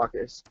Mises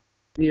Caucus,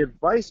 the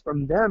advice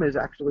from them is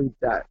actually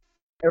that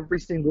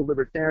every single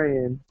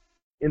libertarian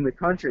in the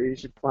country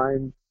should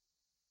find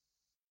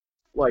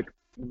like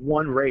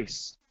one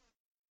race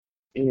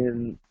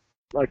in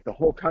like the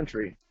whole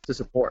country to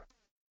support.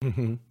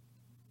 Mm-hmm.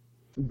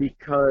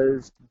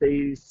 Because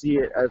they see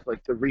it as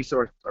like the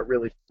resources are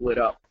really split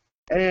up.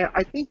 And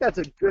I think that's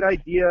a good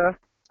idea.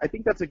 I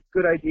think that's a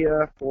good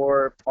idea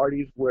for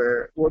parties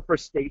or for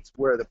states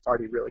where the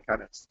party really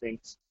kind of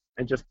stinks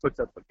and just puts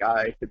up a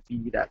guy to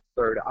be that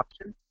third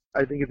option.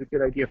 I think it's a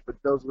good idea for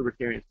those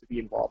libertarians to be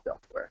involved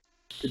elsewhere,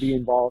 to be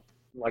involved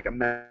in like a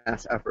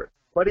mass effort.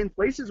 But in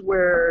places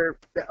where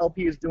the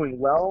LP is doing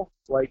well,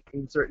 like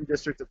in certain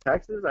districts of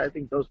Texas, I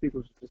think those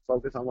people should just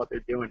focus on what they're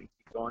doing and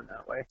keep going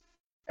that way.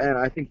 And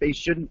I think they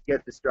shouldn't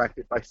get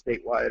distracted by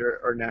statewide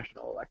or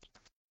national elections.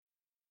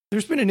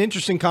 There's been an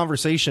interesting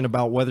conversation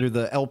about whether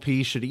the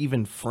LP should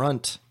even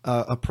front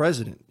a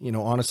president,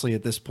 honestly,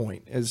 at this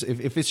point, as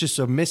if it's just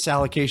a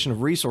misallocation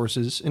of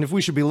resources, and if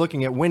we should be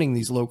looking at winning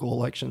these local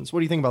elections.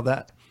 What do you think about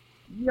that?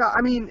 Yeah,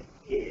 I mean,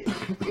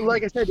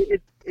 like I said,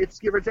 it's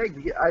give or take.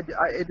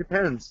 It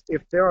depends.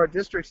 If there are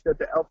districts that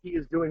the LP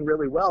is doing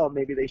really well,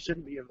 maybe they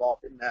shouldn't be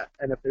involved in that.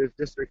 And if there's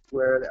districts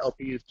where the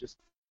LP is just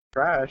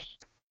trash,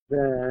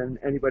 then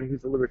anybody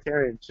who's a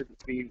libertarian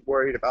shouldn't be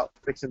worried about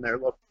fixing their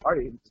local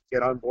party and just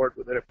get on board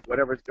with it,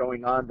 whatever's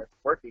going on that's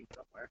working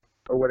somewhere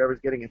or whatever's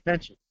getting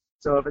attention.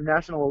 So if a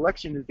national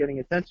election is getting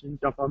attention,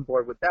 jump on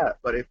board with that.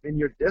 But if in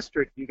your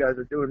district you guys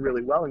are doing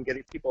really well and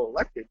getting people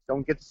elected,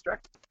 don't get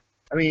distracted.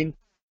 I mean,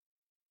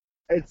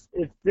 it's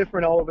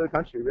different all over the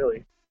country,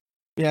 really.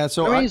 Yeah.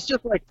 So I mean, it's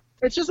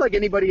just like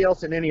anybody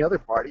else in any other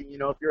party.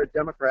 If you're a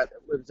Democrat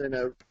that lives in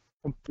a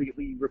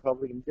completely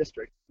Republican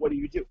district, what do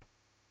you do?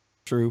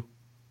 True.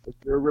 If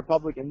you're a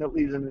Republican that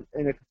lives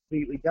in a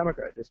completely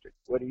Democrat district,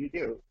 what do you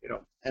do?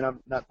 And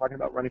I'm not talking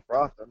about running for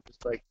office. I'm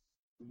just like,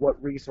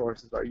 what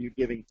resources are you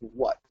giving to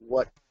what?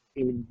 What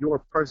in your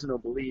personal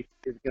belief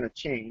is going to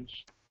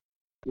change,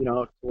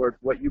 towards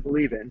what you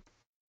believe in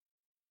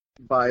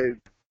by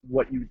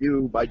what you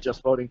do by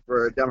just voting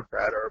for a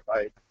Democrat or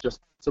by just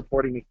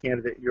supporting a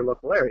candidate in your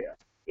local area.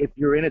 If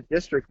you're in a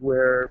district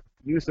where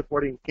you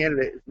supporting a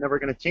candidate is never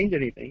going to change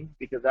anything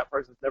because that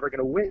person's never going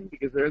to win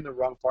because they're in the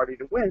wrong party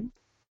to win,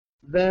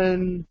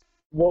 then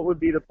what would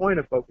be the point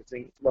of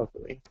focusing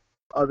locally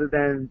other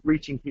than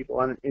reaching people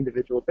on an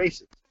individual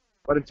basis?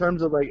 But in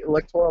terms of like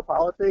electoral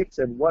politics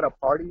and what a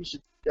party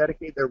should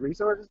dedicate their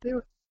resources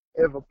to,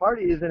 if a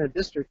party is in a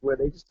district where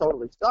they just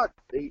totally suck,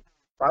 they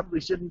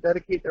probably shouldn't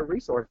dedicate their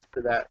resources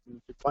to that and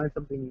should find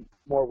something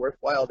more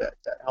worthwhile that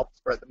helps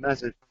spread the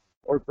message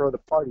or grow the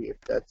party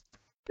if that's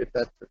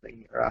the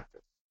thing you're after.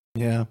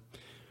 Yeah.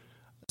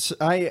 So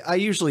I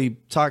usually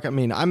talk,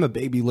 I'm a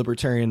baby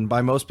libertarian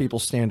by most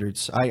people's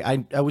standards.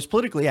 I was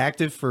politically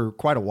active for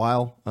quite a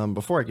while.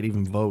 Before I could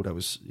even vote, I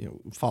was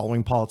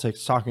following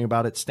politics, talking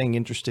about it, staying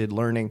interested,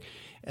 learning.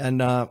 And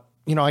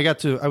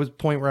I was a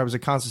point where I was a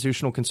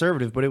constitutional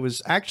conservative, but it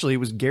was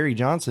Gary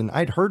Johnson.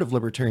 I'd heard of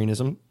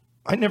libertarianism.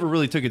 I never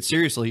really took it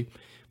seriously,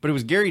 but it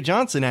was Gary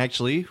Johnson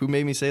actually who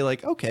made me say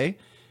like, okay,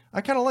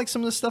 I kind of like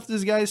some of the stuff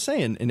this guy is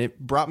saying. And it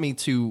brought me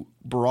to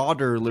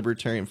broader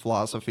libertarian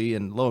philosophy,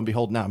 and lo and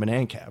behold, now I'm an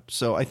ANCAP.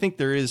 So I think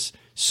there is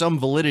some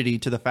validity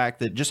to the fact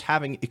that just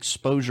having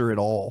exposure at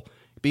all,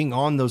 being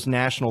on those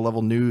national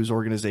level news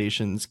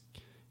organizations,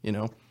 you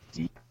know.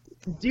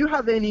 Do you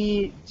have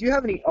any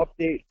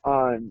update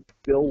on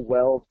Bill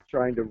Weld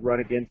trying to run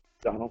against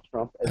Donald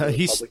Trump as a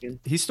Republican?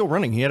 He's still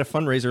running. He had a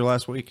fundraiser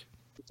last week.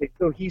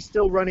 So he's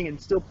still running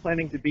and still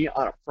planning to be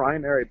on a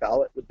primary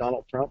ballot with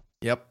Donald Trump?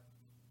 Yep.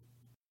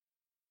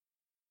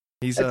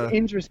 That's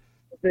interesting.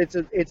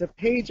 It's a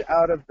page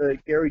out of the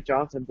Gary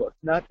Johnson book,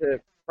 not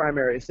the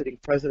primary sitting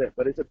president,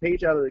 but it's a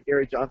page out of the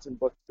Gary Johnson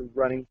book to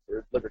running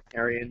for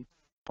Libertarian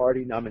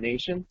Party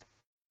nomination.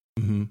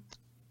 Mm-hmm.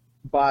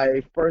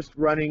 By first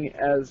running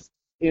as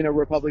in a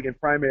Republican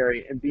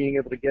primary and being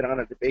able to get on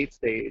a debate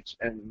stage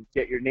and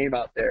get your name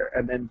out there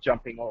and then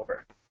jumping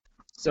over.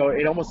 So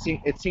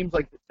it seems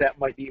like that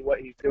might be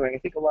what he's doing. I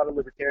think a lot of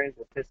libertarians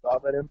were pissed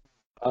off at him.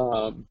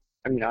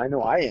 I mean, I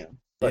know I am,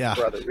 but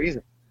for other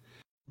reasons.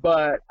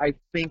 But I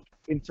think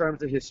in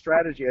terms of his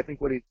strategy, I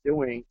think what he's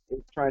doing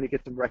is trying to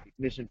get some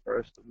recognition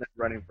first and then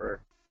running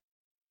for,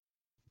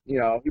 he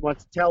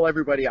wants to tell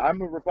everybody,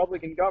 I'm a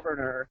Republican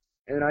governor,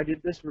 and I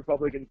did this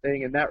Republican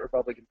thing and that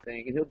Republican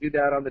thing, and he'll do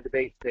that on the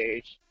debate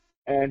stage.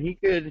 And he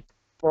could,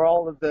 for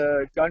all of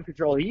the gun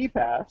control he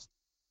passed,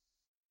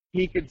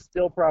 he could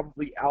still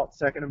probably out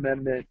Second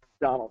Amendment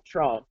Donald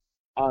Trump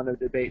on a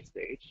debate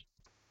stage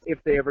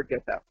if they ever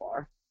get that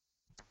far.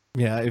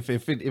 Yeah, if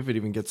it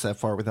even gets that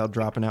far without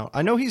dropping out.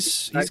 I know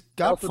he's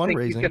got fundraising.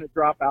 Think he's going to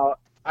drop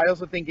out. I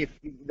also think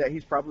that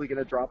he's probably going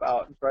to drop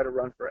out and try to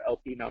run for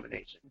LP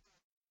nomination.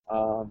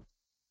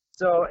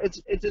 So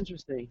it's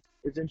interesting.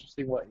 It's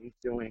interesting what he's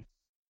doing.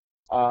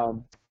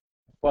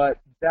 But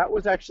that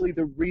was actually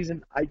the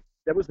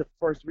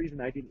first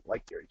reason I didn't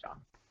like Gary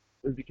Johnson,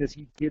 was because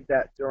he did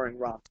that during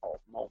Ron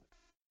Paul's moment.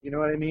 You know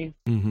what I mean?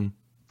 Mm-hmm.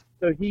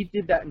 So he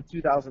did that in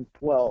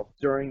 2012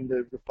 during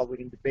the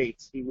Republican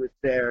debates. He was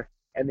there,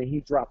 and then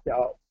he dropped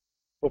out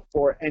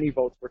before any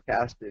votes were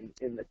cast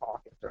in the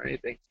caucus or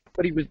anything.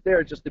 But he was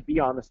there just to be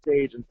on the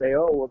stage and say,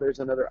 oh, well, there's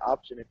another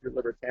option if you're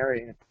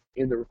libertarian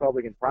in the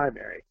Republican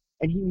primary.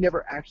 And he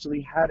never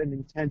actually had an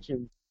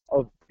intention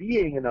of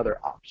being another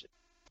option.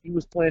 He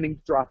was planning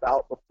to drop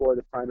out before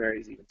the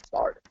primaries even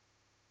started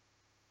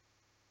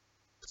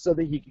so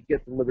that he could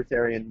get the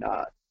libertarian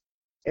nod.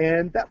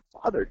 And that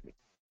bothered me.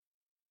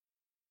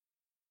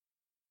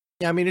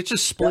 Yeah, I mean, it's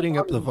just splitting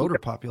up the voter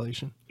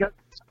population. That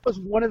was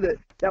one of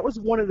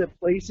the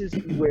places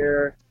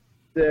where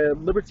the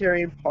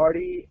Libertarian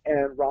Party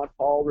and Ron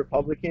Paul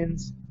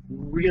Republicans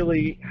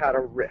really had a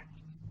rift,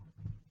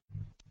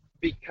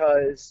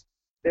 because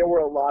there were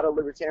a lot of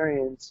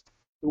libertarians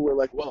who were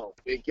like, well,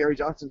 Gary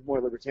Johnson's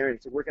more libertarian,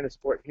 so we're going to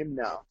support him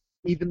now,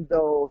 even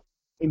though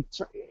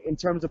in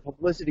terms of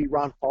publicity,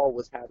 Ron Paul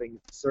was having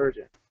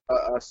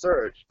a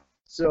surge.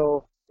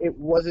 So it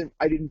wasn't.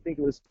 I didn't think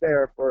it was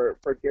fair for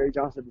Gary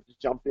Johnson to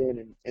just jump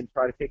in and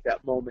try to take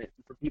that moment,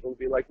 and for people to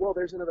be like, well,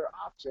 there's another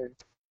option.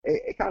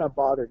 It kind of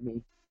bothered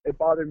me. It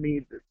bothered me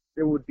that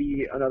there would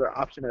be another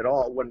option at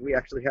all when we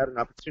actually had an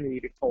opportunity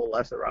to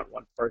coalesce around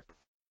one person,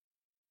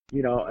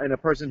 and a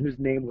person whose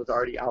name was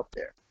already out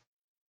there.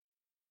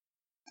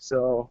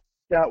 So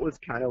that was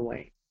kind of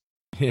lame.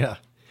 Yeah.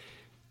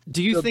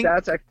 Do you think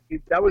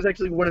that was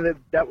actually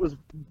that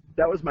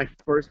was my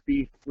first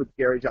beef with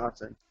Gary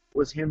Johnson,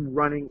 was him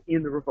running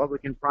in the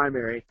Republican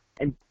primary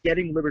and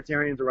getting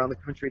libertarians around the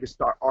country to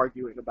start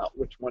arguing about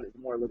which one is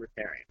more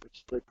libertarian,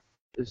 which is like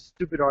a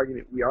stupid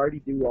argument we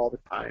already do all the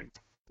time.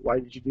 Why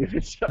did you do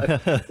this?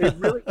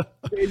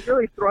 It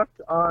really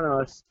thrust on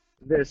us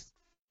this,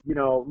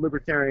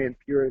 libertarian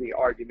purity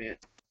argument,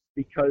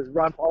 because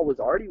Ron Paul was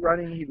already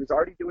running, he was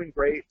already doing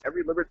great,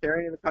 every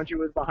libertarian in the country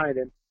was behind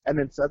him, and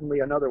then suddenly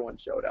another one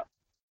showed up.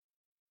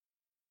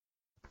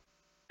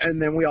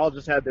 And then we all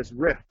just had this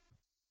rift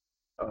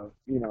of,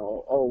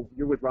 oh,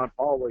 you're with Ron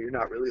Paul, well, you're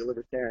not really a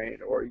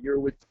libertarian, or you're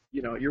with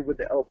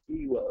the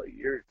LP, well,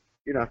 you're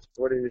not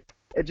supporting it.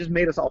 It just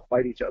made us all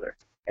fight each other,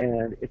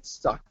 and it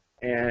sucked.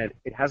 And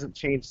it hasn't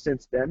changed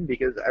since then,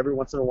 because every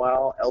once in a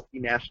while, LP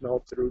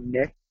National through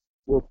Nick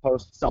will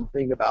post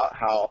something about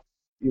how,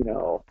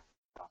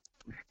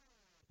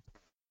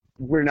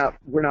 we're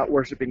not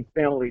worshiping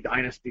family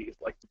dynasties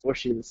like the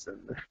Bushes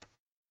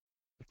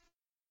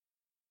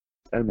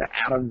and the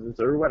Adamses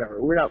or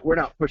whatever. We're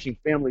not pushing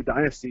family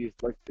dynasties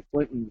like the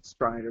Clintons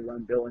trying to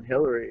run Bill and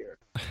Hillary or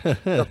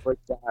stuff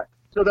like that.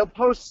 So they'll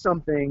post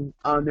something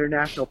on their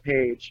national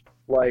page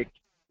like,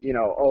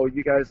 oh,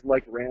 you guys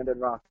like Rand and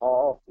Ron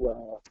Paul?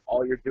 Well,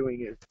 all you're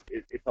doing is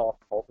it's all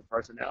cult of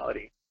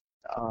personality.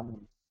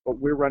 But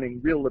we're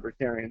running real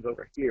libertarians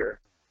over here,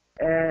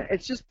 and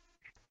it's just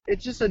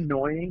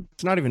annoying.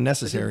 It's not even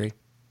necessary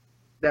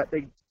that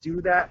they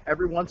do that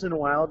every once in a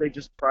while. They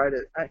just try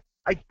to.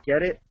 I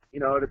get it,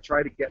 to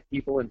try to get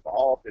people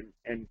involved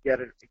and get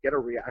a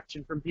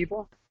reaction from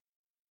people.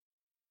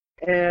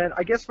 And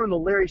I guess from the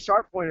Larry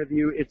Sharpe point of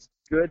view, it's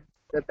good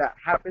that that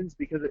happens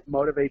because it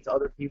motivates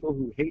other people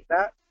who hate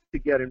that to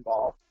get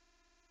involved.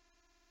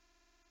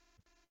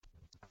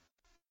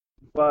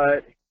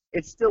 But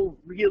it still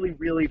really,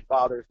 really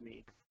bothers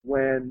me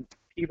when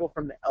people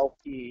from the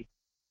LP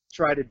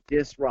try to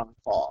diss Ron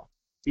Paul,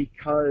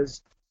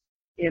 because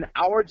in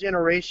our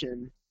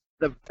generation,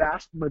 the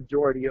vast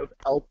majority of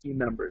LP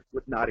members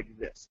would not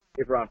exist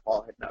if Ron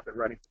Paul had not been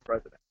running for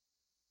president.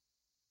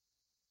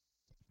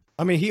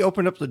 I mean, he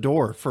opened up the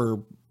door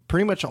for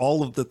pretty much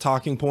all of the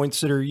talking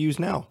points that are used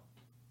now.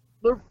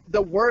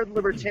 The word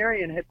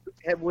libertarian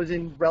was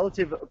in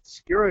relative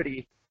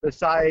obscurity,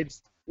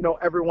 besides,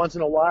 every once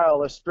in a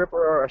while a stripper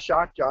or a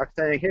shock jock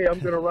saying, hey, I'm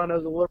going to run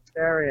as a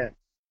libertarian.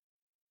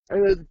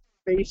 And that's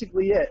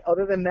basically it.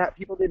 Other than that,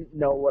 people didn't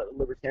know what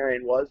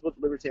libertarian was, what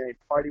the Libertarian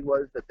Party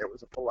was, that there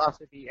was a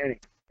philosophy, and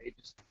they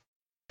just,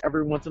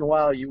 every once in a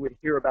while you would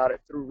hear about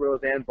it through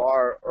Roseanne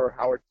Barr or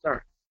Howard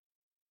Stern.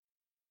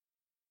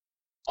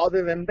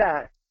 Other than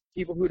that,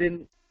 people who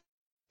didn't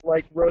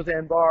like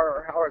Roseanne Barr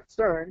or Howard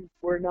Stern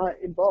were not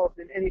involved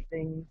in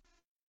anything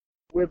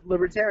with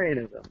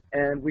libertarianism.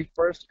 And we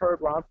first heard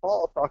Ron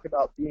Paul talk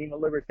about being a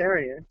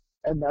libertarian,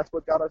 and that's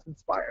what got us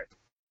inspired.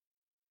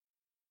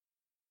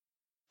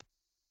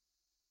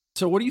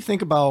 So what do you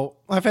think about,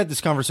 I've had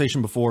this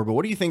conversation before, but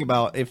what do you think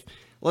about if,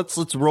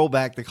 let's roll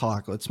back the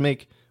clock. Let's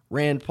make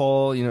Rand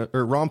Paul,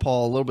 or Ron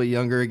Paul a little bit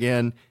younger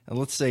again. And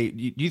let's say,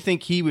 do you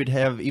think he would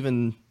have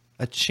even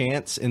a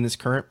chance in this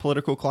current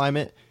political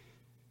climate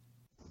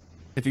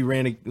if he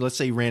ran, let's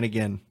say he ran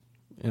again,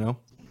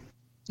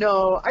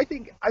 No, I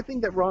think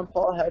that Ron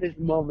Paul had his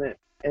moment,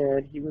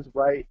 and he was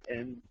right,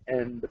 and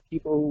the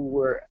people who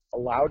were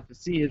allowed to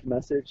see his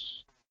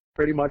message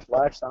pretty much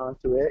latched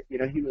onto it.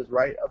 He was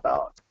right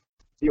about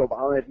the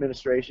Obama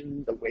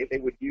administration, the way they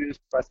would use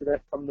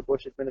precedent from the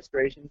Bush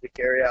administration to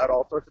carry out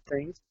all sorts of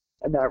things,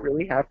 and that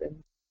really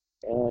happened.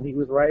 And he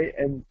was right.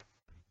 And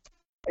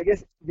I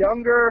guess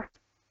younger,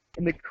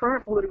 in the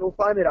current political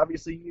climate,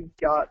 obviously you've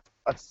got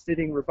a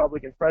sitting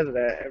Republican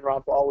president, and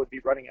Ron Paul would be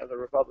running as a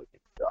Republican.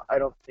 So I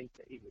don't think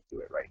that he would do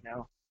it right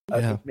now.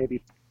 I think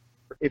maybe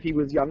if he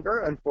was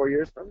younger and 4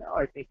 years from now,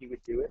 I think he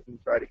would do it and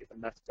try to get the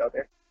message out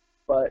there.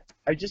 But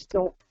I just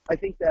don't. I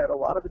think that a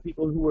lot of the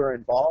people who were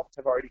involved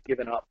have already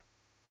given up.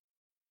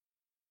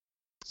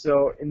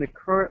 So in the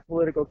current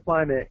political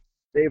climate,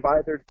 they've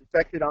either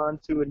defected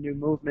onto a new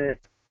movement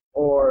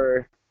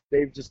or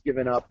they've just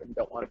given up and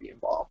don't want to be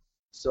involved.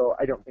 So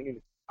I don't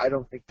think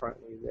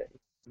currently that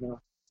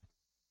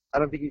I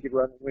don't think he could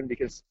run and win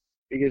because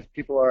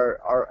people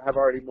have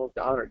already moved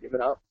on or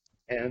given up,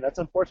 and that's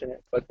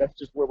unfortunate. But that's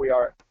just where we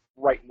are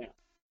right now.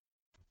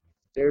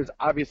 There's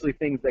obviously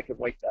things that could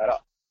wake that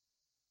up.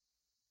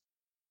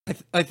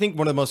 I think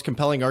one of the most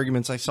compelling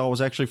arguments I saw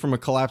was actually from a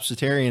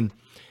collapsitarian.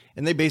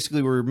 And they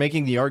basically were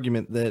making the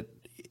argument that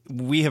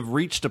we have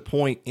reached a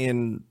point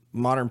in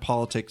modern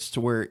politics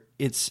to where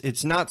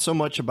it's not so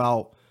much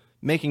about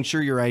making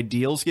sure your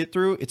ideals get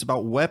through. It's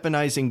about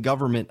weaponizing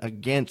government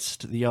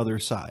against the other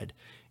side.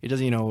 It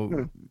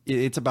doesn't,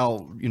 it's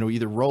about,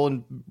 either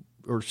rolling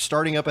or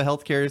starting up a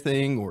healthcare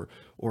thing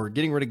or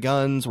getting rid of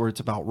guns, or it's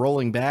about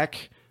rolling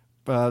back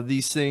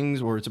these things,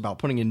 or it's about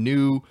putting in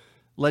new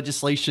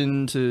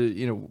legislation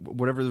to,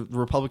 whatever the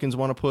Republicans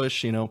want to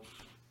push,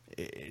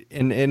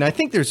 And I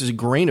think there's a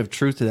grain of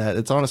truth to that.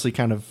 It's honestly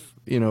kind of,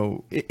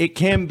 it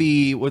can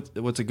be,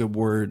 what's a good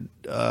word?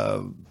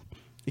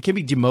 It can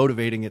be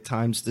demotivating at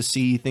times to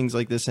see things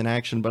like this in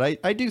action. But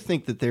I do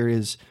think that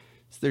there's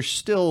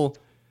people.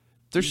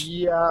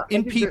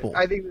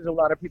 I think there's a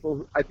lot of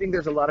people. I think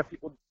there's a lot of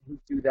people who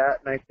do that,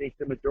 and I think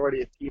the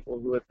majority of people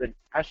who have been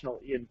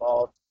passionately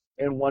involved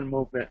in one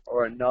movement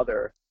or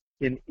another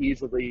can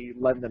easily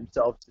lend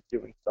themselves to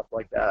doing stuff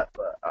like that.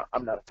 But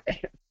I'm not a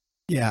fan.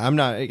 Yeah, I'm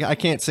not. I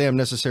can't say I'm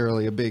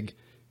necessarily a big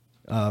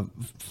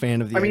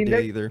fan of the idea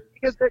either.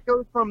 Because that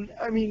goes from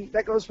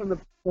the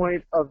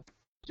point of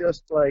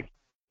just like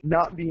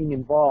not being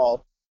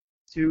involved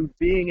to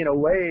being in a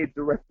way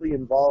directly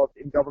involved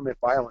in government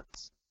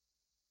violence.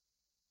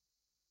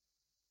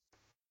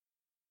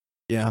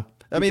 Yeah,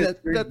 that's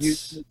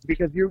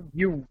because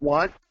you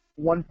want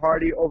one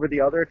party over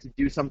the other to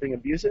do something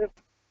abusive,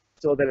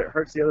 so that it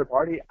hurts the other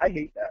party. I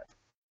hate that.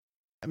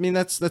 I mean,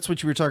 that's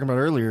what you were talking about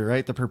earlier,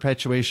 right? The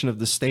perpetuation of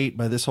the state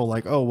by this whole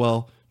like, oh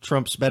well,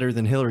 Trump's better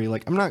than Hillary.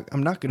 Like, I'm not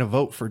going to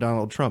vote for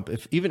Donald Trump.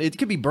 If even it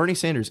could be Bernie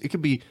Sanders, it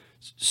could be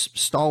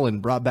Stalin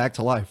brought back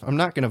to life. I'm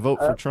not going to vote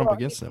for Trump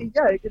against them.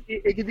 Yeah,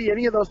 it could be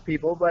any of those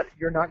people, but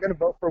you're not going to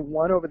vote for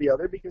one over the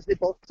other because they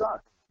both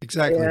suck.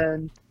 Exactly.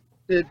 And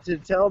to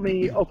tell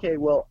me, okay,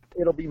 well,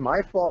 it'll be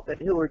my fault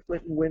that Hillary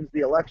Clinton wins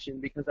the election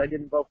because I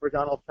didn't vote for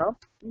Donald Trump.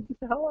 Get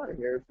the hell out of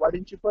here! Why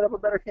didn't you put up a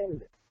better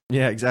candidate?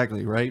 Yeah,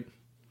 exactly. Right.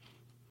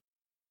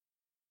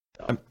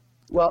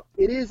 Well,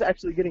 it is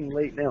actually getting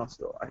late now,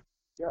 so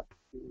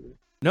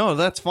No,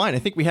 that's fine. I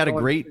think we had a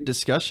great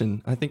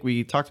discussion. I think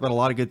we talked about a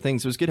lot of good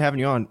things. It was good having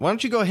you on. Why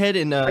don't you go ahead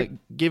and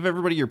give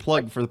everybody your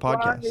plug for the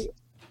podcast?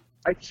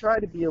 I try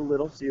to be a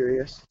little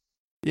serious.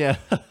 Yeah.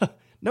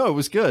 No, it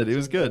was good. It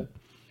was good.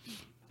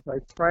 I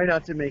try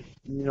not to make,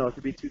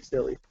 to be too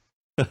silly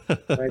when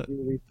I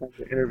do these kinds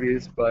of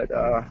interviews, but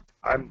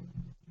I'm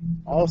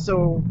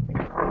also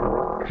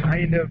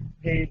kind of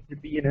paid to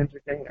be an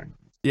entertainer.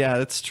 Yeah,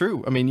 that's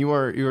true. I mean,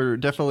 you're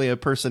definitely a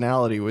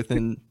personality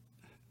within.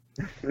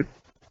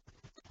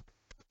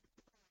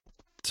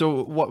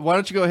 So why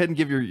don't you go ahead and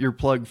give your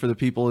plug for the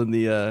people in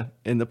the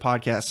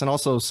podcast, and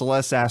also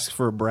Celeste asks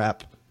for a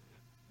brap.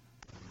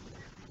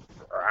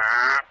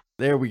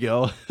 There we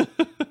go.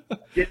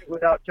 Did it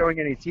without showing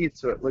any teeth,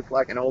 so it looked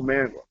like an old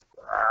man.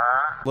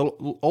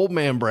 Little old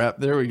man brap.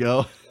 There we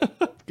go.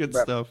 Good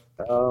Brap. stuff.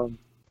 So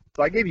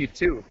I gave you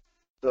 2.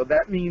 So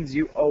that means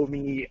you owe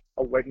me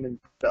a Wegman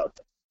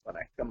belt when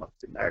I come up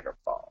to Niagara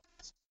Falls.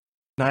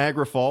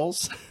 Niagara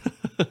Falls.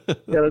 Yeah,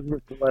 that's where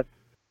Celeste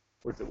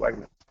was at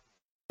Wegman.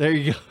 There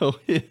you go.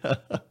 Yeah.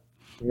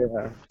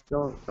 Yeah,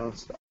 don't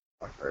stop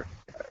her,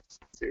 guys.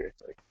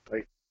 Seriously,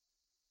 like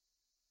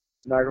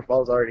Niagara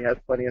Falls already has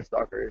plenty of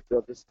stalkers.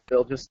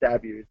 They'll just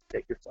stab you,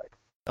 take your flight.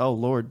 Oh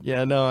Lord.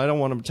 Yeah. No, I don't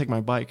want them to take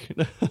my bike.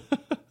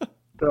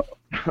 So,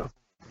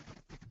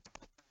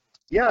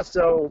 yeah.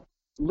 So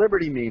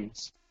Liberty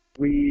memes.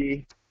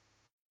 We,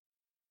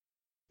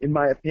 in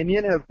my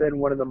opinion, have been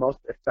one of the most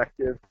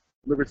effective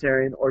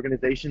libertarian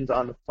organizations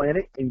on the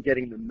planet in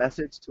getting the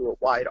message to a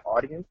wide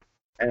audience,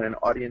 and an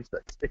audience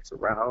that sticks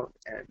around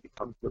and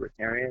becomes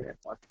libertarian and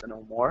wants to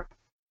know more.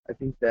 I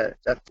think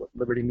that's what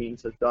Liberty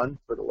Memes has done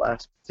for the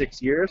last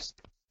 6 years.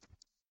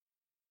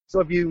 So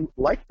if you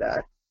like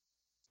that,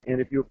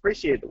 and if you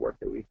appreciate the work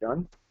that we've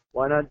done,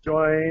 why not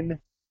join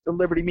the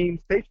Liberty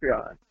Memes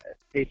Patreon at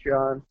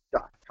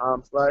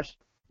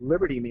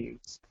patreon.com/Liberty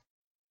Memes.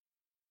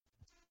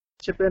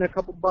 Chip in a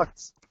couple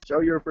bucks.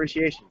 Show your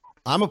appreciation.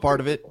 I'm a part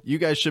of it. You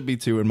guys should be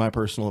too, in my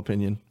personal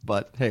opinion.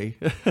 But hey.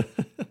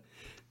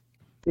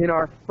 In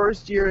our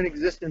first year in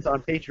existence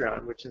on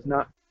Patreon, which is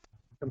not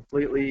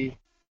completely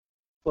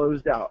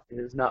closed out, it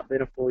has not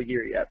been a full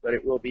year yet, but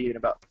it will be in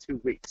about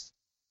 2 weeks.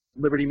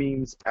 Liberty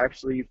Memes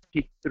actually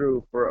peeked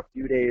through for a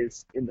few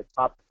days in the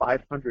top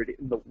 500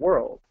 in the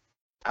world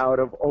out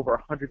of over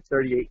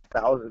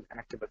 138,000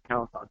 active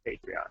accounts on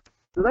Patreon.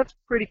 So that's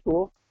pretty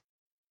cool.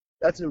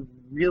 That's a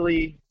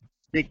really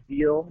big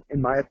deal,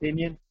 in my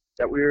opinion,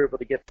 that we were able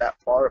to get that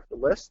far up the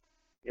list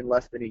in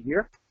less than a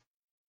year.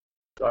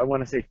 So I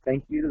want to say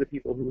thank you to the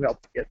people who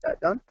helped get that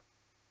done.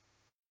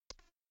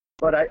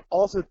 But I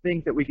also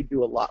think that we could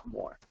do a lot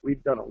more.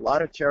 We've done a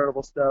lot of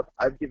charitable stuff.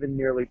 I've given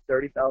nearly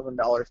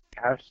 $30,000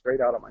 cash straight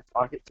out of my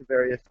pocket to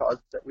various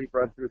causes that we've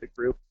run through the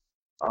group.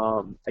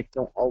 I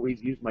don't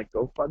always use my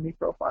GoFundMe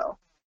profile,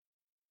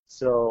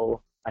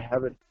 so I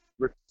haven't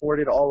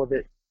reported all of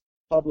it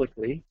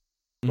publicly.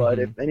 But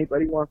if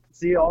anybody wants to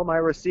see all my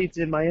receipts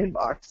in my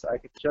inbox, I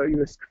could show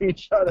you a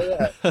screenshot of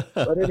that.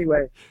 But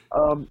anyway,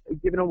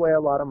 giving away a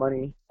lot of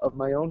money of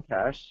my own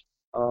cash.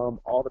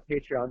 All the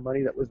Patreon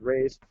money that was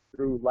raised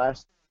through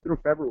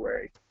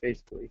February,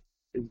 basically,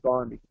 is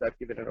gone because I've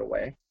given it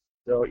away.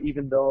 So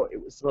even though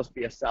it was supposed to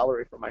be a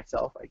salary for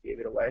myself, I gave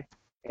it away.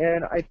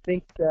 And I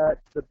think that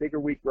the bigger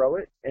we grow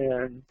it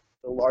and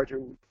the larger,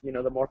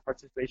 the more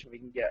participation we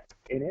can get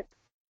in it,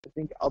 I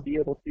think I'll be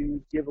able to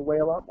give away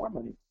a lot more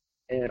money.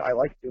 And I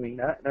like doing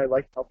that, and I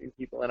like helping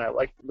people, and I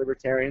like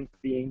libertarians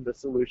being the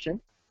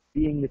solution,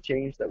 being the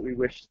change that we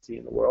wish to see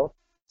in the world.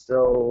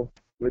 So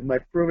with my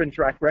proven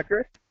track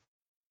record,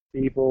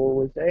 people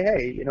would say,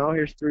 hey,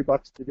 here's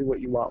 $3 to do what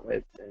you want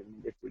with,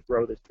 and if we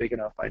grow this big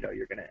enough, I know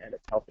you're going to end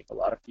up helping a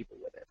lot of people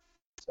with it.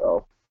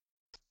 So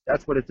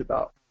that's what it's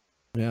about.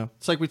 Yeah,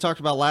 it's like we talked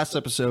about last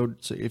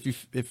episode. So if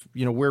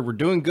we're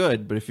doing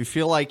good, but if you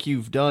feel like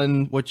you've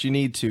done what you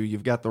need to,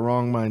 you've got the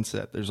wrong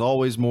mindset. There's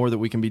always more that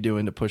we can be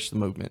doing to push the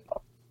movement.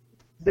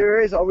 There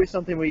is always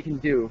something we can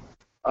do.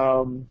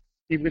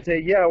 People could say,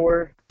 yeah,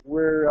 we're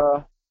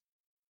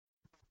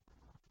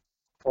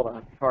hold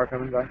on, car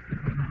coming by.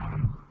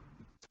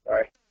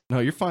 Sorry. No,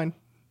 you're fine.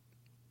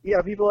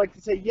 Yeah, people like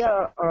to say,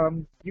 yeah,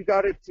 you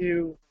got it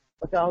to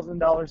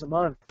 $1,000 a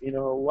month.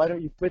 Why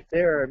don't you quit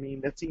there? I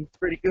mean, that seems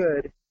pretty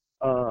good.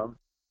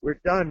 We're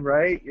done,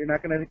 right? You're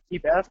not going to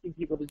keep asking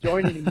people to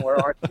join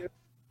anymore, are you?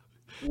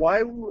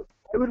 Why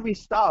would we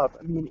stop?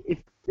 I mean, if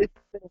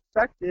it's been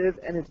effective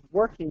and it's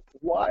working,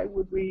 why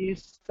would we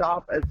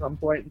stop at some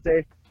point and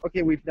say,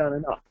 okay, we've done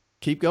enough?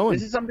 Keep going.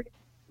 This is something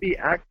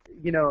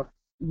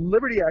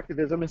liberty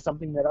activism is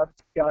something that I've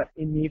got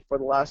in me for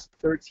the last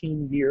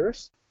 13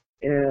 years.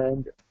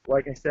 And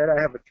like I said, I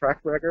have a track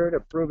record, a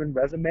proven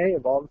resume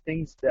of all the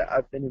things that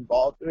I've been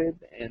involved with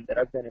and that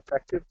I've been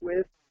effective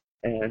with.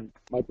 And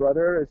my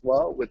brother as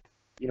well with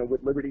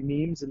Liberty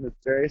Memes and the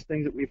various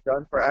things that we've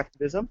done for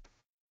activism.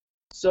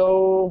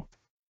 So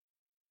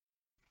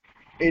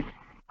it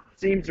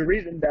seems a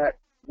reason that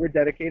we're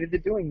dedicated to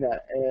doing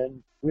that,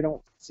 and we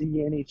don't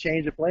see any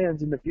change of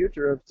plans in the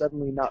future of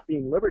suddenly not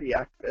being liberty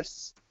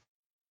activists.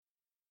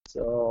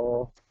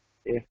 So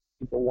if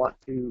people want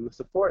to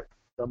support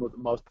some of the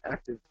most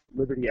active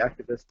liberty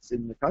activists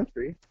in the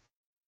country,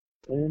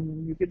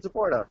 then you can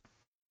support us.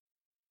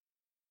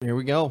 There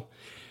we go.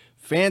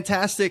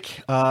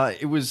 Fantastic.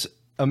 It was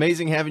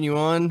amazing having you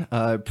on.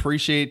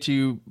 Appreciate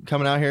you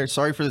coming out here.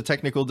 Sorry for the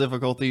technical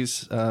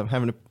difficulties,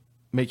 having to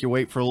make you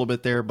wait for a little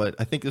bit there, but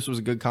I think this was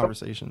a good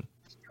conversation.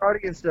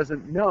 Cardigans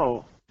doesn't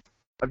know.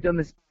 I've done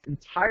this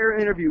entire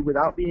interview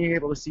without being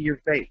able to see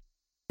your face.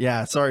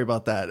 Yeah, sorry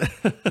about that.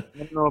 I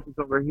don't know if it's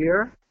over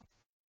here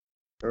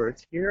or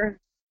it's here,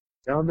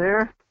 down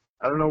there.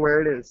 I don't know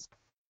where it is.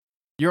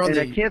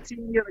 I can't see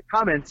any of the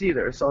comments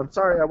either, so I'm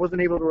sorry I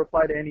wasn't able to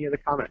reply to any of the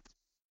comments.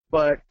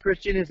 But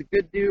Christian is a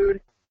good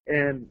dude,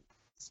 and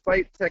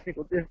despite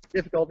technical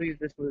difficulties,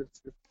 this was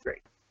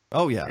great.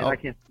 Oh yeah, I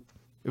can't see.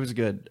 It was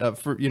good.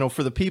 For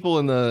the people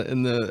in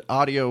the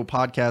audio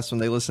podcast, when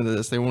they listen to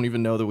this, they won't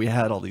even know that we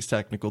had all these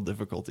technical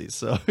difficulties.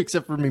 So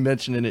except for me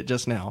mentioning it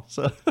just now.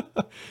 So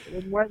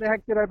why the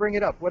heck did I bring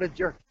it up? What a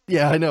jerk.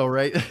 Yeah, I know,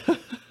 right?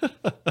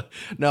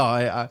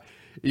 No,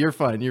 you're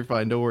fine. You're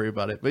fine. Don't worry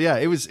about it. But yeah,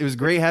 it was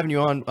great having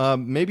you on.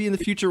 Maybe in the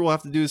future we'll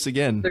have to do this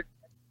again.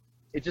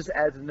 It just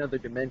adds another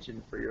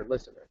dimension for your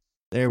listener.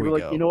 There we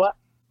go. You know what?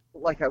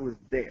 Like I was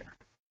there.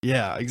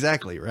 Yeah,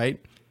 exactly. Right.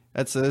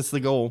 That's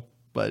the goal.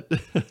 But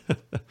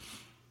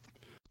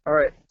all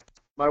right,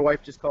 my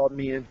wife just called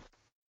me in.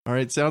 All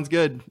right, sounds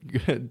good.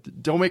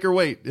 Good. Don't make her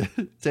wait. Have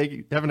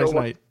a nice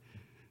night.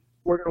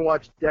 We're gonna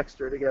watch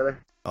Dexter together.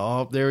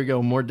 Oh, there we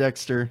go. More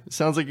Dexter.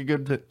 Sounds like a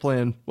good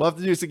plan. We'll have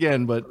to do this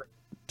again, but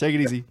take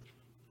it easy.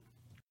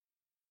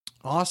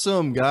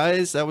 Awesome,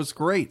 guys. That was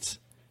great.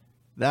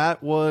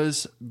 That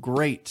was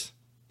great.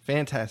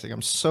 Fantastic.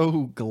 I'm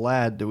so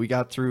glad that we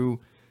got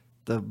through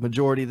the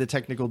majority of the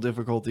technical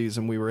difficulties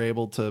and we were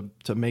able to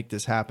make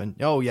this happen.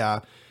 Oh yeah.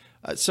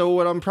 So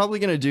what I'm probably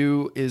going to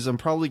do is I'm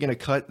probably going to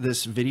cut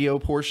this video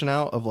portion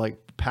out of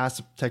like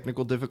past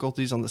technical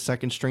difficulties on the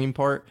second stream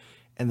part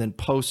and then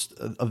post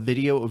a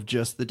video of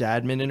just the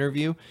Dadman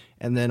interview.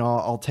 And then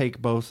I'll take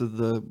both of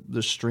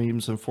the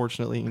streams,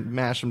 unfortunately, and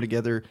mash them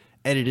together,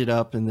 edit it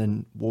up, and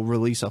then we'll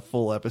release a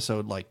full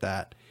episode like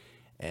that.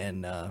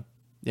 And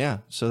yeah,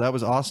 so that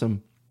was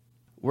awesome.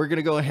 We're going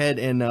to go ahead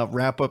and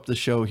wrap up the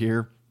show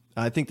here.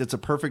 I think that's a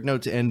perfect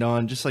note to end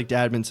on. Just like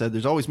Dadman said,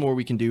 there's always more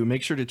we can do.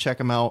 Make sure to check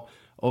them out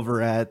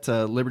over at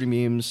Liberty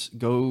Memes.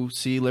 Go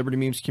see Liberty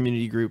Memes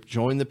community group.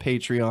 Join the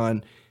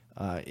Patreon.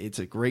 It's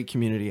a great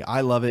community.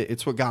 I love it.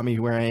 It's what got me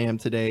where I am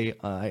today.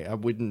 I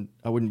wouldn't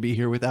be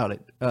here without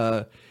it.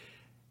 But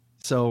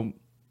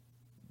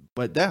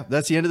yeah,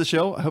 that's the end of the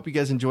show. I hope you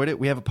guys enjoyed it.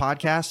 We have a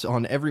podcast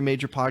on every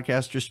major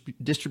podcast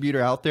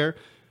distributor out there.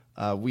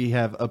 We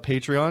have a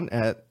Patreon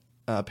at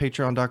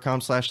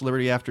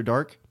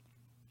patreon.com/libertyafterdark.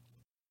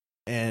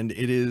 And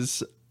it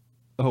is,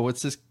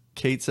 what's this?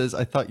 Kate says,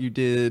 I thought you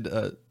did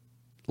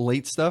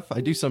late stuff.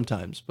 I do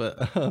sometimes,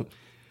 but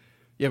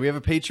yeah, we have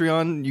a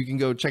Patreon. You can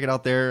go check it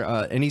out there.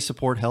 Any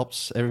support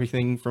helps.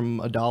 Everything from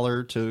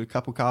 $1 to a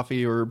cup of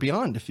coffee or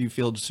beyond if you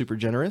feel super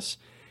generous.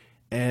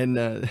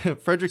 And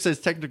Frederick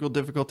says technical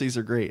difficulties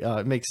are great.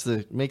 It makes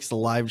the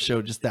live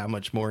show just that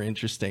much more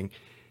interesting.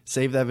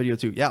 Save that video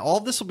too. Yeah, all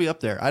of this will be up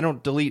there. I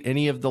don't delete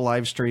any of the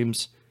live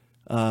streams.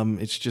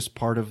 It's just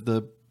part of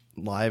the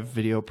live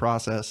video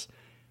process,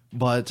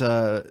 but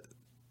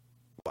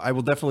I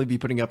will definitely be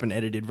putting up an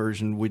edited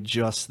version with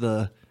just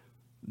the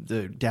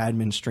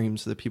Dadman stream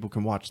so that people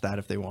can watch that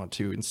if they want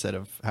to, instead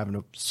of having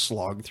to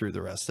slog through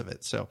the rest of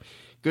it. So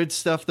good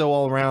stuff though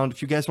all around.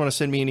 If you guys want to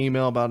send me an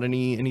email about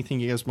anything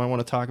you guys might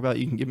want to talk about,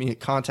 you can give me a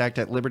contact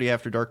at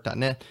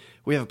libertyafterdark.net.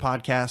 We have a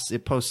podcast.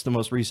 It posts the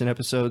most recent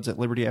episodes at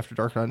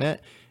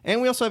libertyafterdark.net.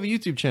 And we also have a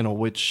YouTube channel,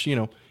 which,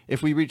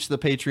 if we reach the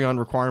Patreon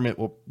requirement,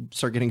 we'll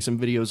start getting some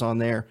videos on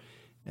there.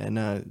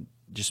 And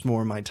just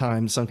more of my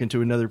time sunk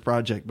into another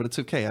project, but it's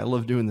okay. I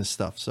love doing this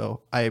stuff,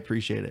 so I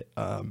appreciate it.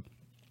 I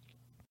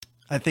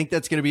think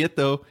that's going to be it,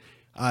 though.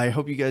 I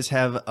hope you guys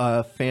have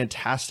a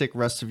fantastic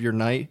rest of your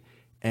night,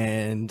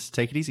 and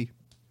take it easy.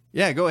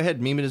 Yeah, go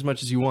ahead. Meme it as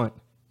much as you want.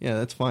 Yeah,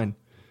 that's fine.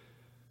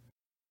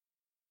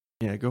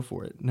 Yeah, go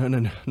for it. No,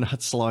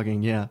 not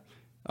slogging. Yeah.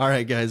 All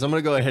right, guys, I'm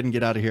going to go ahead and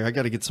get out of here. I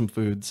got to get some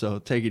food, so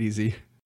take it easy.